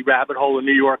crazy rabbit hole in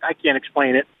New York. I can't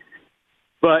explain it.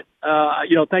 But,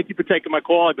 thank you for taking my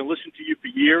call. I've been listening to you for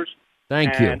years.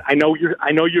 Thank you. And I know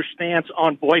your stance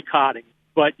on boycotting,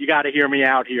 but you got to hear me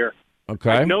out here.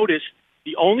 Okay. I've noticed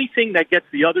the only thing that gets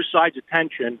the other side's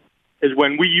attention is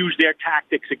when we use their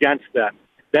tactics against them.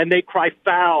 Then they cry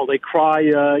foul. They cry,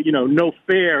 no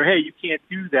fair. Hey, you can't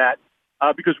do that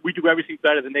because we do everything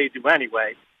better than they do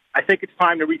anyway. I think it's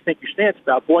time to rethink your stance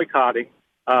about boycotting.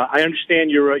 I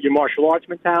understand your martial arts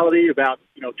mentality about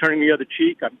turning the other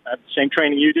cheek. I have the same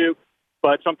training you do,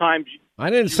 but sometimes. I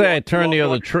didn't say I turn the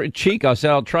other cheek. I said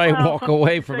I'll try and walk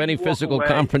away from any physical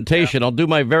confrontation. Yeah. I'll do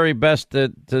my very best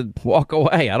to walk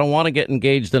away. I don't want to get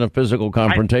engaged in a physical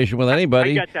confrontation with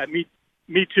anybody. I get that. Me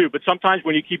too. But sometimes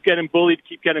when you keep getting bullied,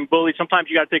 sometimes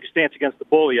you got to take a stance against the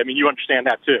bully. I mean, you understand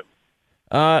that too.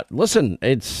 Listen,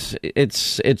 it's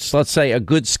let's say a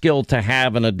good skill to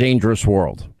have in a dangerous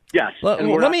world. Yes. Let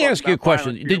me ask you a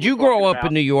question. Did you grow up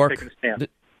in New York? All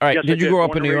right. Yes, did you grow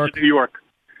up in New York? New York.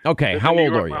 Okay. How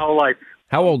old are you? My whole life.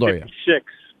 How old are you? 56.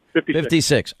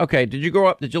 56. Okay. Did you grow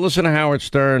up? Did you listen to Howard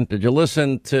Stern? Did you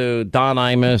listen to Don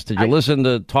Imus? Did you listen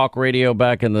to talk radio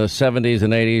back in the 70s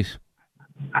and 80s?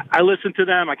 I listen to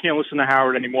them. I can't listen to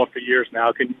Howard anymore for years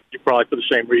now. Probably for the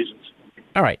same reasons.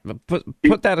 All right.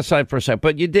 Put that aside for a second.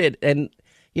 But you did. And,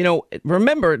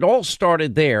 remember, it all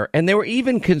started there. And there were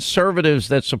even conservatives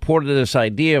that supported this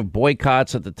idea of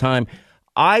boycotts at the time.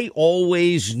 I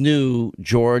always knew,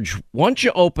 George, once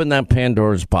you open that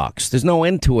Pandora's box, there's no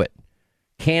end to it.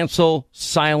 Cancel,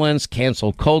 silence,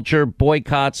 cancel culture,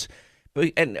 boycotts.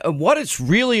 And what it's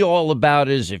really all about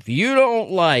is if you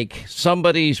don't like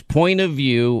somebody's point of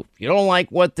view, if you don't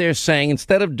like what they're saying,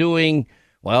 instead of doing,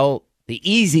 the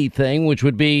easy thing, which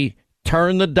would be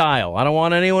turn the dial. I don't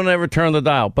want anyone to ever turn the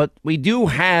dial. But we do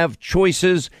have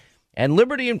choices, and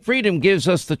liberty and freedom gives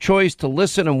us the choice to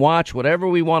listen and watch whatever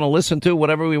we want to listen to,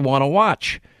 whatever we want to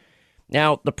watch.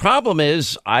 Now, the problem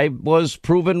is I was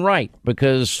proven right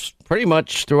because pretty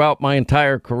much throughout my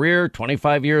entire career,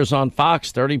 25 years on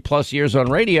Fox, 30 plus years on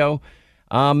radio,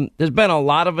 there's been a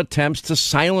lot of attempts to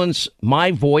silence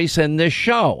my voice in this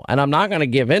show. And I'm not going to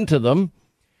give in to them,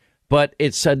 but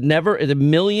it's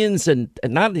millions and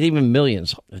not even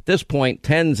millions at this point,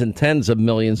 tens and tens of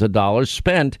millions of dollars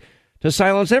spent to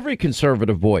silence every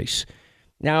conservative voice.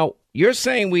 Now, you're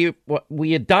saying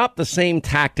we adopt the same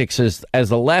tactics as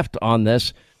the left on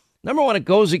this. Number one, it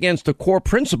goes against a core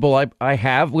principle I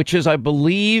have, which is I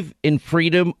believe in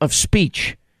freedom of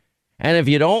speech. And if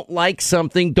you don't like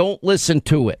something, don't listen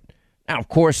to it. Now, of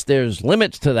course, there's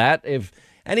limits to that.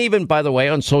 And even, by the way,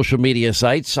 on social media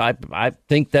sites, I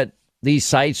think that these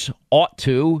sites ought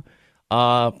to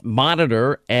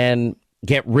monitor and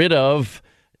get rid of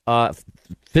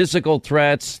physical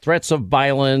threats of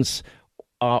violence,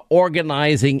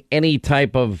 organizing any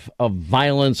type of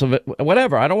violence, of it,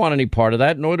 whatever. I don't want any part of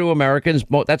that, nor do Americans.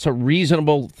 That's a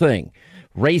reasonable thing.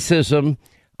 Racism,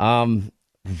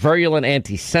 virulent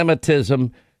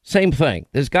anti-Semitism, same thing.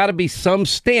 There's got to be some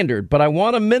standard, but I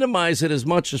want to minimize it as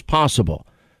much as possible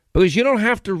because you don't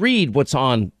have to read what's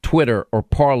on Twitter or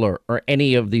Parler or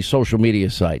any of these social media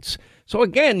sites. So,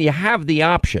 again, you have the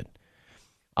option.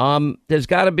 There's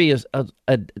got to be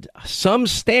some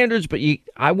standards, but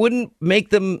I wouldn't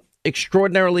make them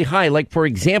extraordinarily high. Like, for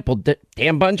example, Dan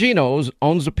Bongino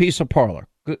owns a piece of Parler.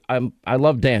 I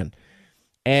love Dan.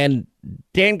 And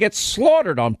Dan gets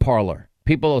slaughtered on Parler.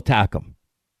 People attack him.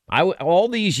 All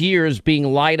these years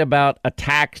being lied about,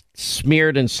 attacked,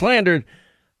 smeared, and slandered,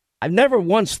 I've never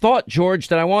once thought, George,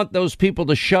 that I want those people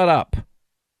to shut up,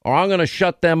 or I'm going to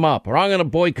shut them up, or I'm going to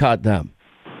boycott them.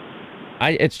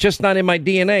 It's just not in my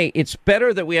DNA. It's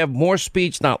better that we have more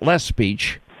speech, not less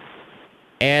speech,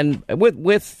 and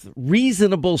with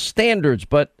reasonable standards.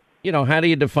 But, how do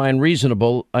you define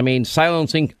reasonable? I mean,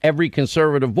 silencing every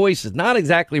conservative voice is not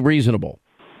exactly reasonable.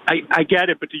 I get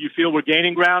it, but do you feel we're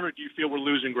gaining ground or do you feel we're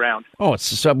losing ground? Oh,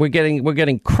 we're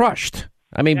getting crushed.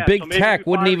 I mean, big tech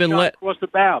wouldn't even let across the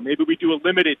bow. Maybe we do a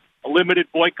limited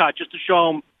boycott just to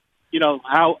show them,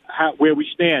 how where we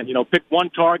stand. Pick one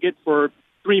target for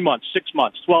 3 months, 6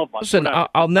 months, 12 months. Listen,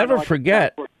 I'll never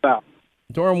forget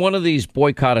during one of these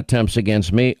boycott attempts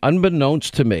against me,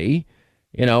 unbeknownst to me,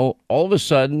 all of a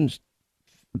sudden,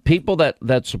 people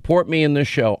that support me in this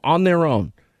show on their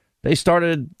own, they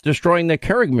started destroying their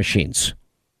Keurig machines.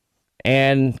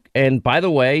 And by the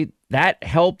way, that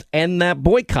helped end that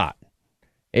boycott.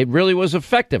 It really was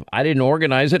effective. I didn't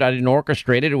organize it. I didn't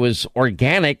orchestrate it. It was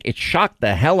organic. It shocked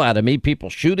the hell out of me. People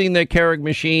shooting their Keurig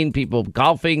machine, people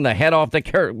golfing the head off the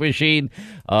Keurig machine,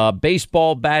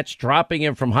 baseball bats dropping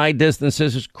it from high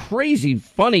distances. It's crazy,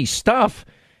 funny stuff.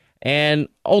 And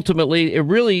ultimately, it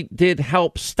really did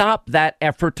help stop that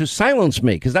effort to silence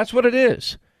me, because that's what it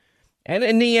is. And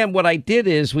in the end, what I did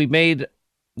is we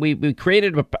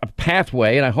created a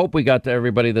pathway, and I hope we got to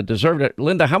everybody that deserved it.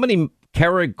 Linda, how many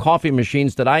Keurig coffee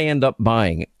machines did I end up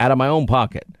buying out of my own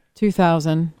pocket?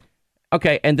 2,000.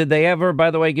 Okay, and did they ever, by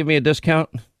the way, give me a discount?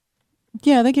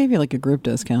 Yeah, they gave you like a group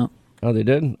discount. Oh, they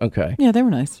did? Okay. Yeah, they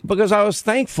were nice. Because I was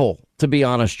thankful, to be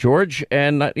honest, George,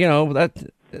 and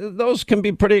those can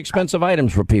be pretty expensive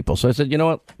items for people. So I said, you know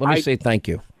what? Let me say thank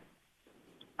you.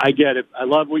 I get it. I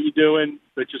love what you're doing,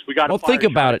 but we got to think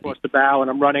about it. Across the bow, and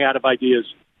I'm running out of ideas.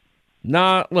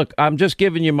 Nah, look, I'm just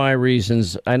giving you my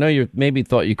reasons. I know you maybe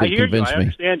thought you could convince me. I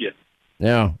understand you.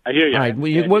 Yeah. I hear you. All right,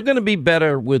 we're going to be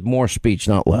better with more speech,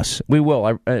 not less. We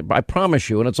will. I promise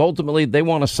you. And it's ultimately they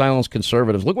want to silence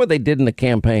conservatives. Look what they did in the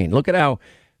campaign. Look at how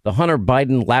the Hunter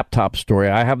Biden laptop story.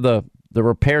 I have the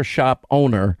repair shop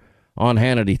owner on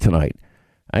Hannity tonight.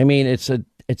 I mean,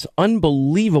 it's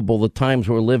unbelievable the times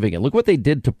we're living in. Look what they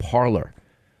did to Parler.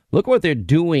 Look what they're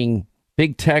doing,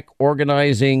 big tech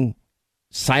organizing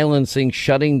silencing,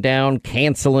 shutting down,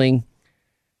 canceling.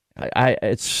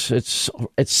 It's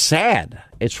sad.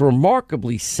 It's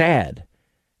remarkably sad.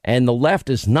 And the left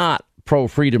is not pro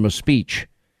freedom of speech.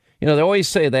 You know, they always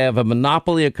say they have a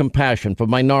monopoly of compassion for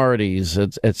minorities,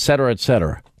 et cetera, et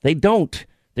cetera. They don't.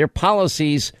 Their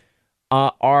policies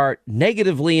are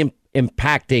negatively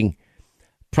impacting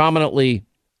prominently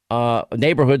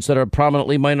neighborhoods that are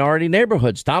prominently minority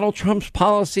neighborhoods. Donald Trump's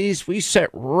policies, we set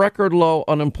record low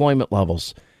unemployment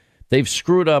levels. They've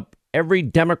screwed up every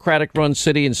Democratic run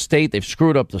city and state. They've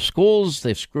screwed up the schools.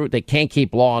 They can't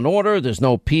keep law and order. There's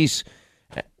no peace,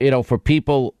 for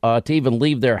people to even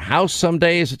leave their house some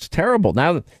days. It's terrible.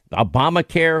 Now,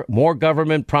 Obamacare, more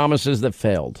government promises that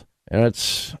failed. And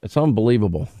it's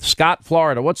unbelievable. Scott,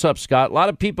 Florida. What's up, Scott? A lot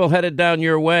of people headed down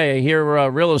your way. I hear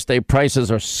real estate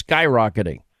prices are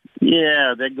skyrocketing.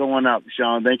 Yeah, they're going up,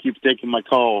 Sean. Thank you for taking my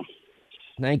call.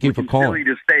 Thank you for calling. We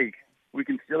can still eat a steak. We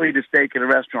can still eat a steak at a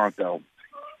restaurant, though.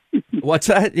 What's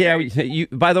that? Yeah.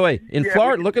 By the way, in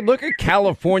Florida, look at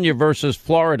California versus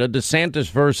Florida, DeSantis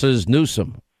versus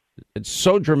Newsom. It's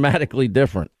so dramatically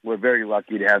different. We're very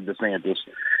lucky to have DeSantis.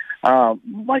 One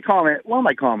of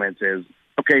my comments is,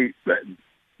 okay,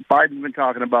 Biden's been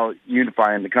talking about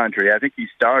unifying the country. I think he's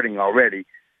starting already,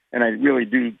 and I really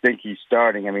do think he's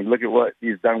starting. I mean, look at what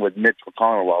he's done with Mitch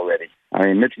McConnell already. I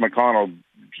mean, Mitch McConnell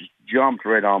just jumped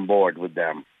right on board with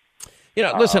them. You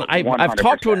know, listen, I've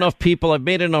talked to enough people. I've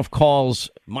made enough calls.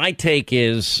 My take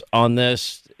is on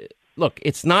this, look,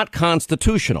 it's not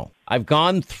constitutional. I've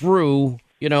gone through,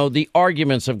 the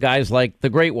arguments of guys like the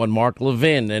great one, Mark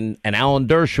Levin and Alan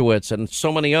Dershowitz and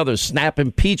so many others, snap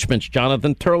impeachments.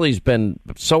 Jonathan Turley's been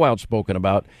so outspoken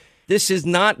about. It's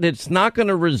not going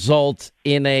to result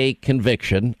in a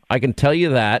conviction. I can tell you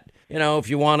that. If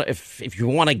you want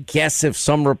to guess if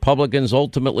some Republicans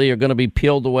ultimately are going to be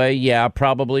peeled away, yeah,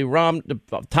 probably the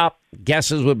top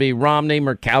guesses would be Romney,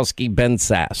 Murkowski, Ben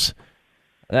Sass.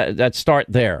 That start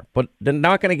there. But they're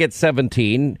not going to get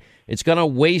 17. It's going to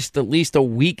waste at least a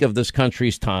week of this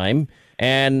country's time.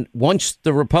 And once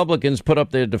the Republicans put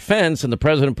up their defense and the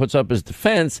president puts up his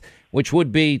defense, which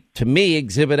would be, to me,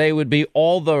 Exhibit A would be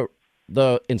all the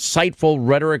insightful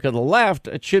rhetoric of the left,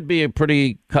 it should be a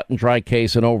pretty cut and dry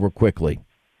case and over quickly.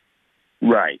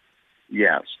 Right.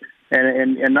 Yes.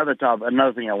 And another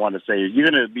thing I want to say is you're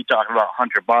going to be talking about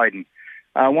Hunter Biden.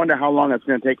 I wonder how long it's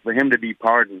going to take for him to be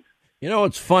pardoned.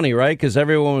 It's funny, right? Because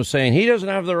everyone was saying he doesn't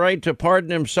have the right to pardon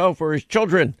himself or his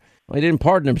children. Well, he didn't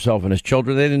pardon himself and his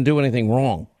children. They didn't do anything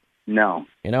wrong. No.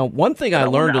 One thing I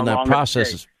learned in that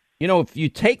process is, if you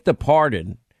take the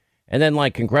pardon and then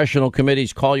like congressional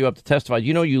committees call you up to testify,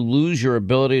 you lose your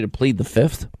ability to plead the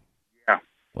fifth. Yeah.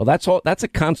 Well, that's a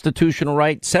constitutional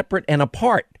right separate and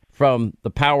apart from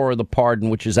the power of the pardon,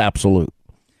 which is absolute.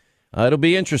 It'll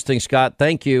be interesting, Scott.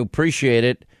 Thank you. Appreciate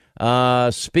it.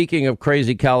 Speaking of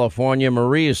crazy California,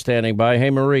 Marie is standing by. Hey,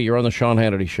 Marie, you're on the Sean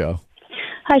Hannity Show.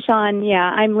 Hi, Sean. Yeah,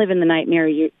 I'm living the nightmare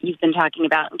you've been talking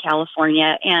about in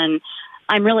California, and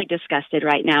I'm really disgusted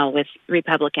right now with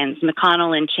Republicans.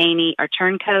 McConnell and Cheney are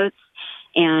turncoats,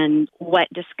 and what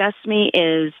disgusts me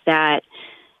is that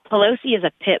Pelosi is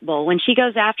a pit bull. When she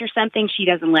goes after something, she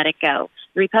doesn't let it go.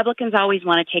 The Republicans always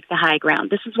want to take the high ground.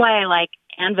 This is why I like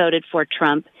and voted for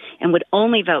Trump and would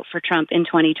only vote for Trump in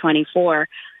 2024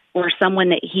 or someone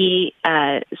that he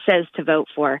says to vote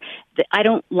for. I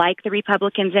don't like the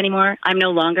Republicans anymore. I'm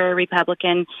no longer a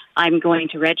Republican. I'm going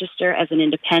to register as an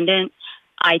independent.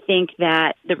 I think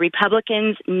that the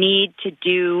Republicans need to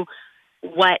do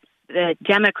what the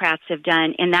Democrats have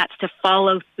done, and that's to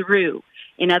follow through.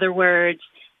 In other words,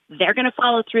 they're going to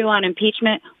follow through on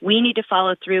impeachment. We need to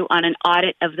follow through on an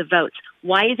audit of the votes.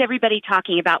 Why is everybody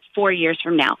talking about 4 years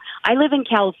from now? I live in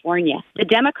California. The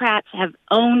Democrats have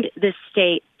owned this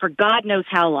state for God knows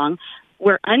how long.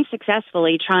 We're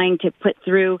unsuccessfully trying to put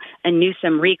through a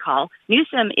Newsom recall.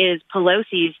 Newsom is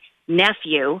Pelosi's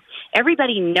nephew.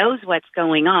 Everybody knows what's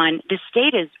going on. The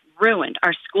state is ruined.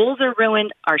 Our schools are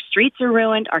ruined. Our streets are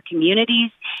ruined. Our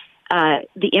communities,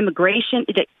 the immigration,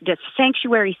 the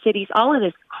sanctuary cities, all of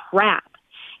this crap.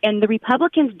 And the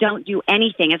Republicans don't do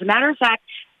anything. As a matter of fact,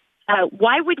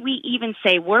 why would we even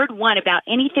say word one about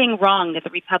anything wrong that the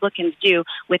Republicans do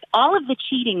with all of the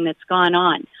cheating that's gone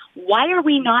on? Why are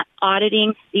we not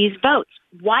auditing these votes?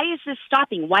 Why is this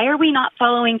stopping? Why are we not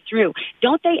following through?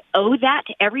 Don't they owe that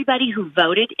to everybody who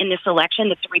voted in this election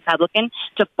that's a Republican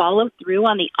to follow through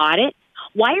on the audit?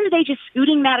 Why are they just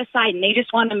scooting that aside and they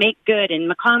just want to make good? And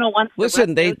McConnell wants to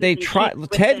listen. They try.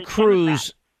 Ted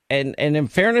Cruz, and in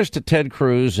fairness to Ted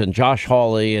Cruz and Josh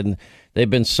Hawley, and They've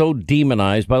been so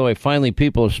demonized. By the way, finally,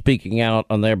 people are speaking out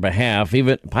on their behalf.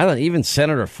 Even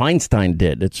Senator Feinstein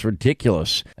did. It's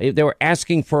ridiculous. They were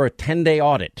asking for a 10-day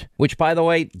audit, which, by the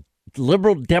way,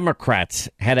 liberal Democrats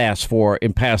had asked for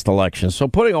in past elections. So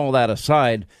putting all that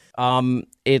aside,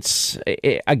 it's,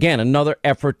 again, another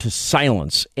effort to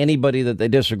silence anybody that they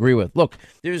disagree with. Look,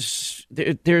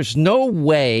 there's no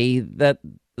way that,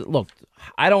 look,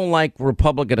 I don't like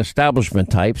Republican establishment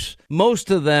types.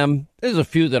 Most of them, there's a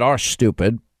few that are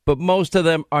stupid, but most of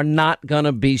them are not going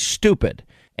to be stupid.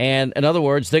 And in other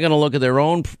words, they're going to look at their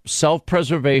own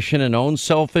self-preservation and own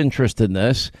self-interest in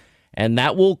this, and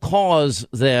that will cause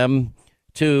them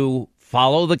to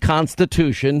follow the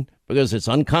Constitution because it's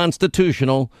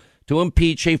unconstitutional to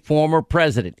impeach a former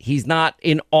president. He's not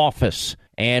in office.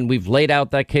 And we've laid out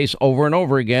that case over and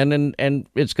over again, and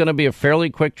it's going to be a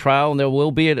fairly quick trial, and there will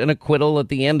be an acquittal at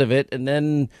the end of it. And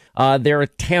then their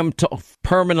attempt to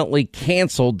permanently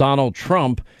cancel Donald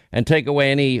Trump and take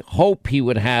away any hope he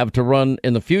would have to run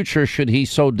in the future, should he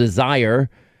so desire,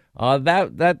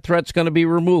 that threat's going to be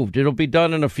removed. It'll be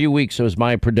done in a few weeks, is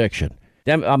my prediction.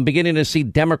 I'm beginning to see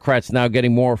Democrats now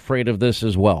getting more afraid of this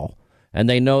as well. And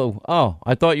they know, oh,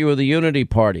 I thought you were the Unity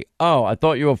Party. Oh, I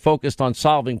thought you were focused on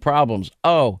solving problems.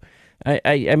 Oh,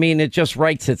 I mean, it just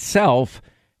writes itself.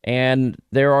 And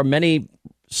there are many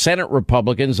Senate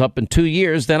Republicans up in 2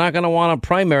 years. They're not going to want a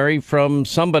primary from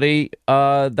somebody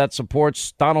that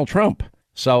supports Donald Trump.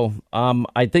 So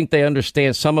I think they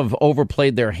understand some have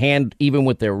overplayed their hand, even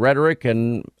with their rhetoric.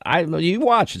 And you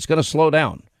watch, it's going to slow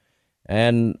down.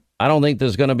 And I don't think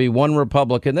there's going to be one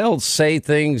Republican. They'll say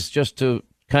things just to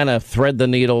kind of thread the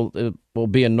needle. It will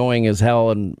be annoying as hell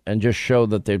and just show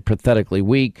that they're pathetically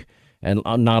weak and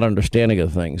not understanding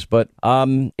of things. But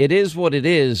it is what it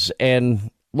is. And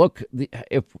look, the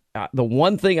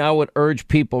one thing I would urge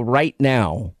people right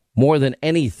now, more than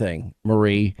anything,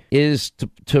 Marie, is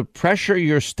to pressure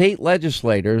your state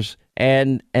legislators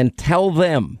and tell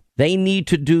them they need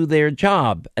to do their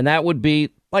job. And that would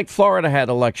be like Florida had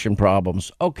election problems.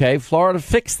 Okay, Florida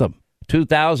fixed them.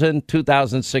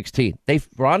 2016.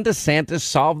 Ron DeSantis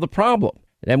solved the problem.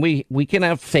 And we can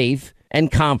have faith and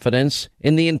confidence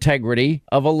in the integrity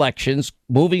of elections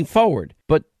moving forward.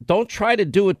 But don't try to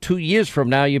do it 2 years from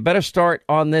now. You better start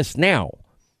on this now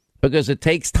because it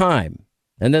takes time.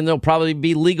 And then there'll probably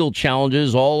be legal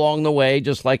challenges all along the way,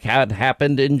 just like had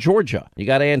happened in Georgia. You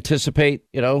got to anticipate,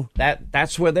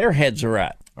 that's where their heads are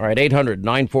at. All right,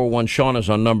 800-941-SEAN is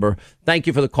our number. Thank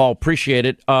you for the call. Appreciate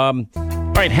it. All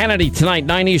right, Hannity tonight,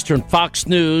 9 Eastern, Fox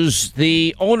News.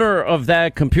 The owner of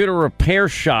that computer repair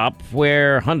shop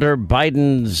where Hunter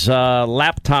Biden's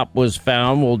laptop was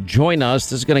found will join us.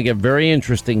 This is going to get very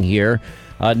interesting here.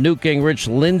 Newt Gingrich,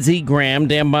 Lindsey Graham,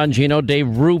 Dan Bongino, Dave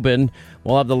Rubin.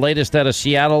 We'll have the latest out of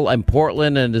Seattle and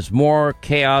Portland, and as more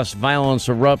chaos, violence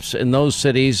erupts in those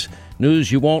cities.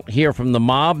 News you won't hear from the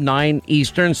mob, 9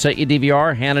 Eastern. Set your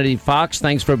DVR, Hannity Fox.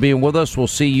 Thanks for being with us. We'll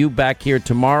see you back here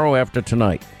tomorrow after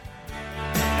tonight.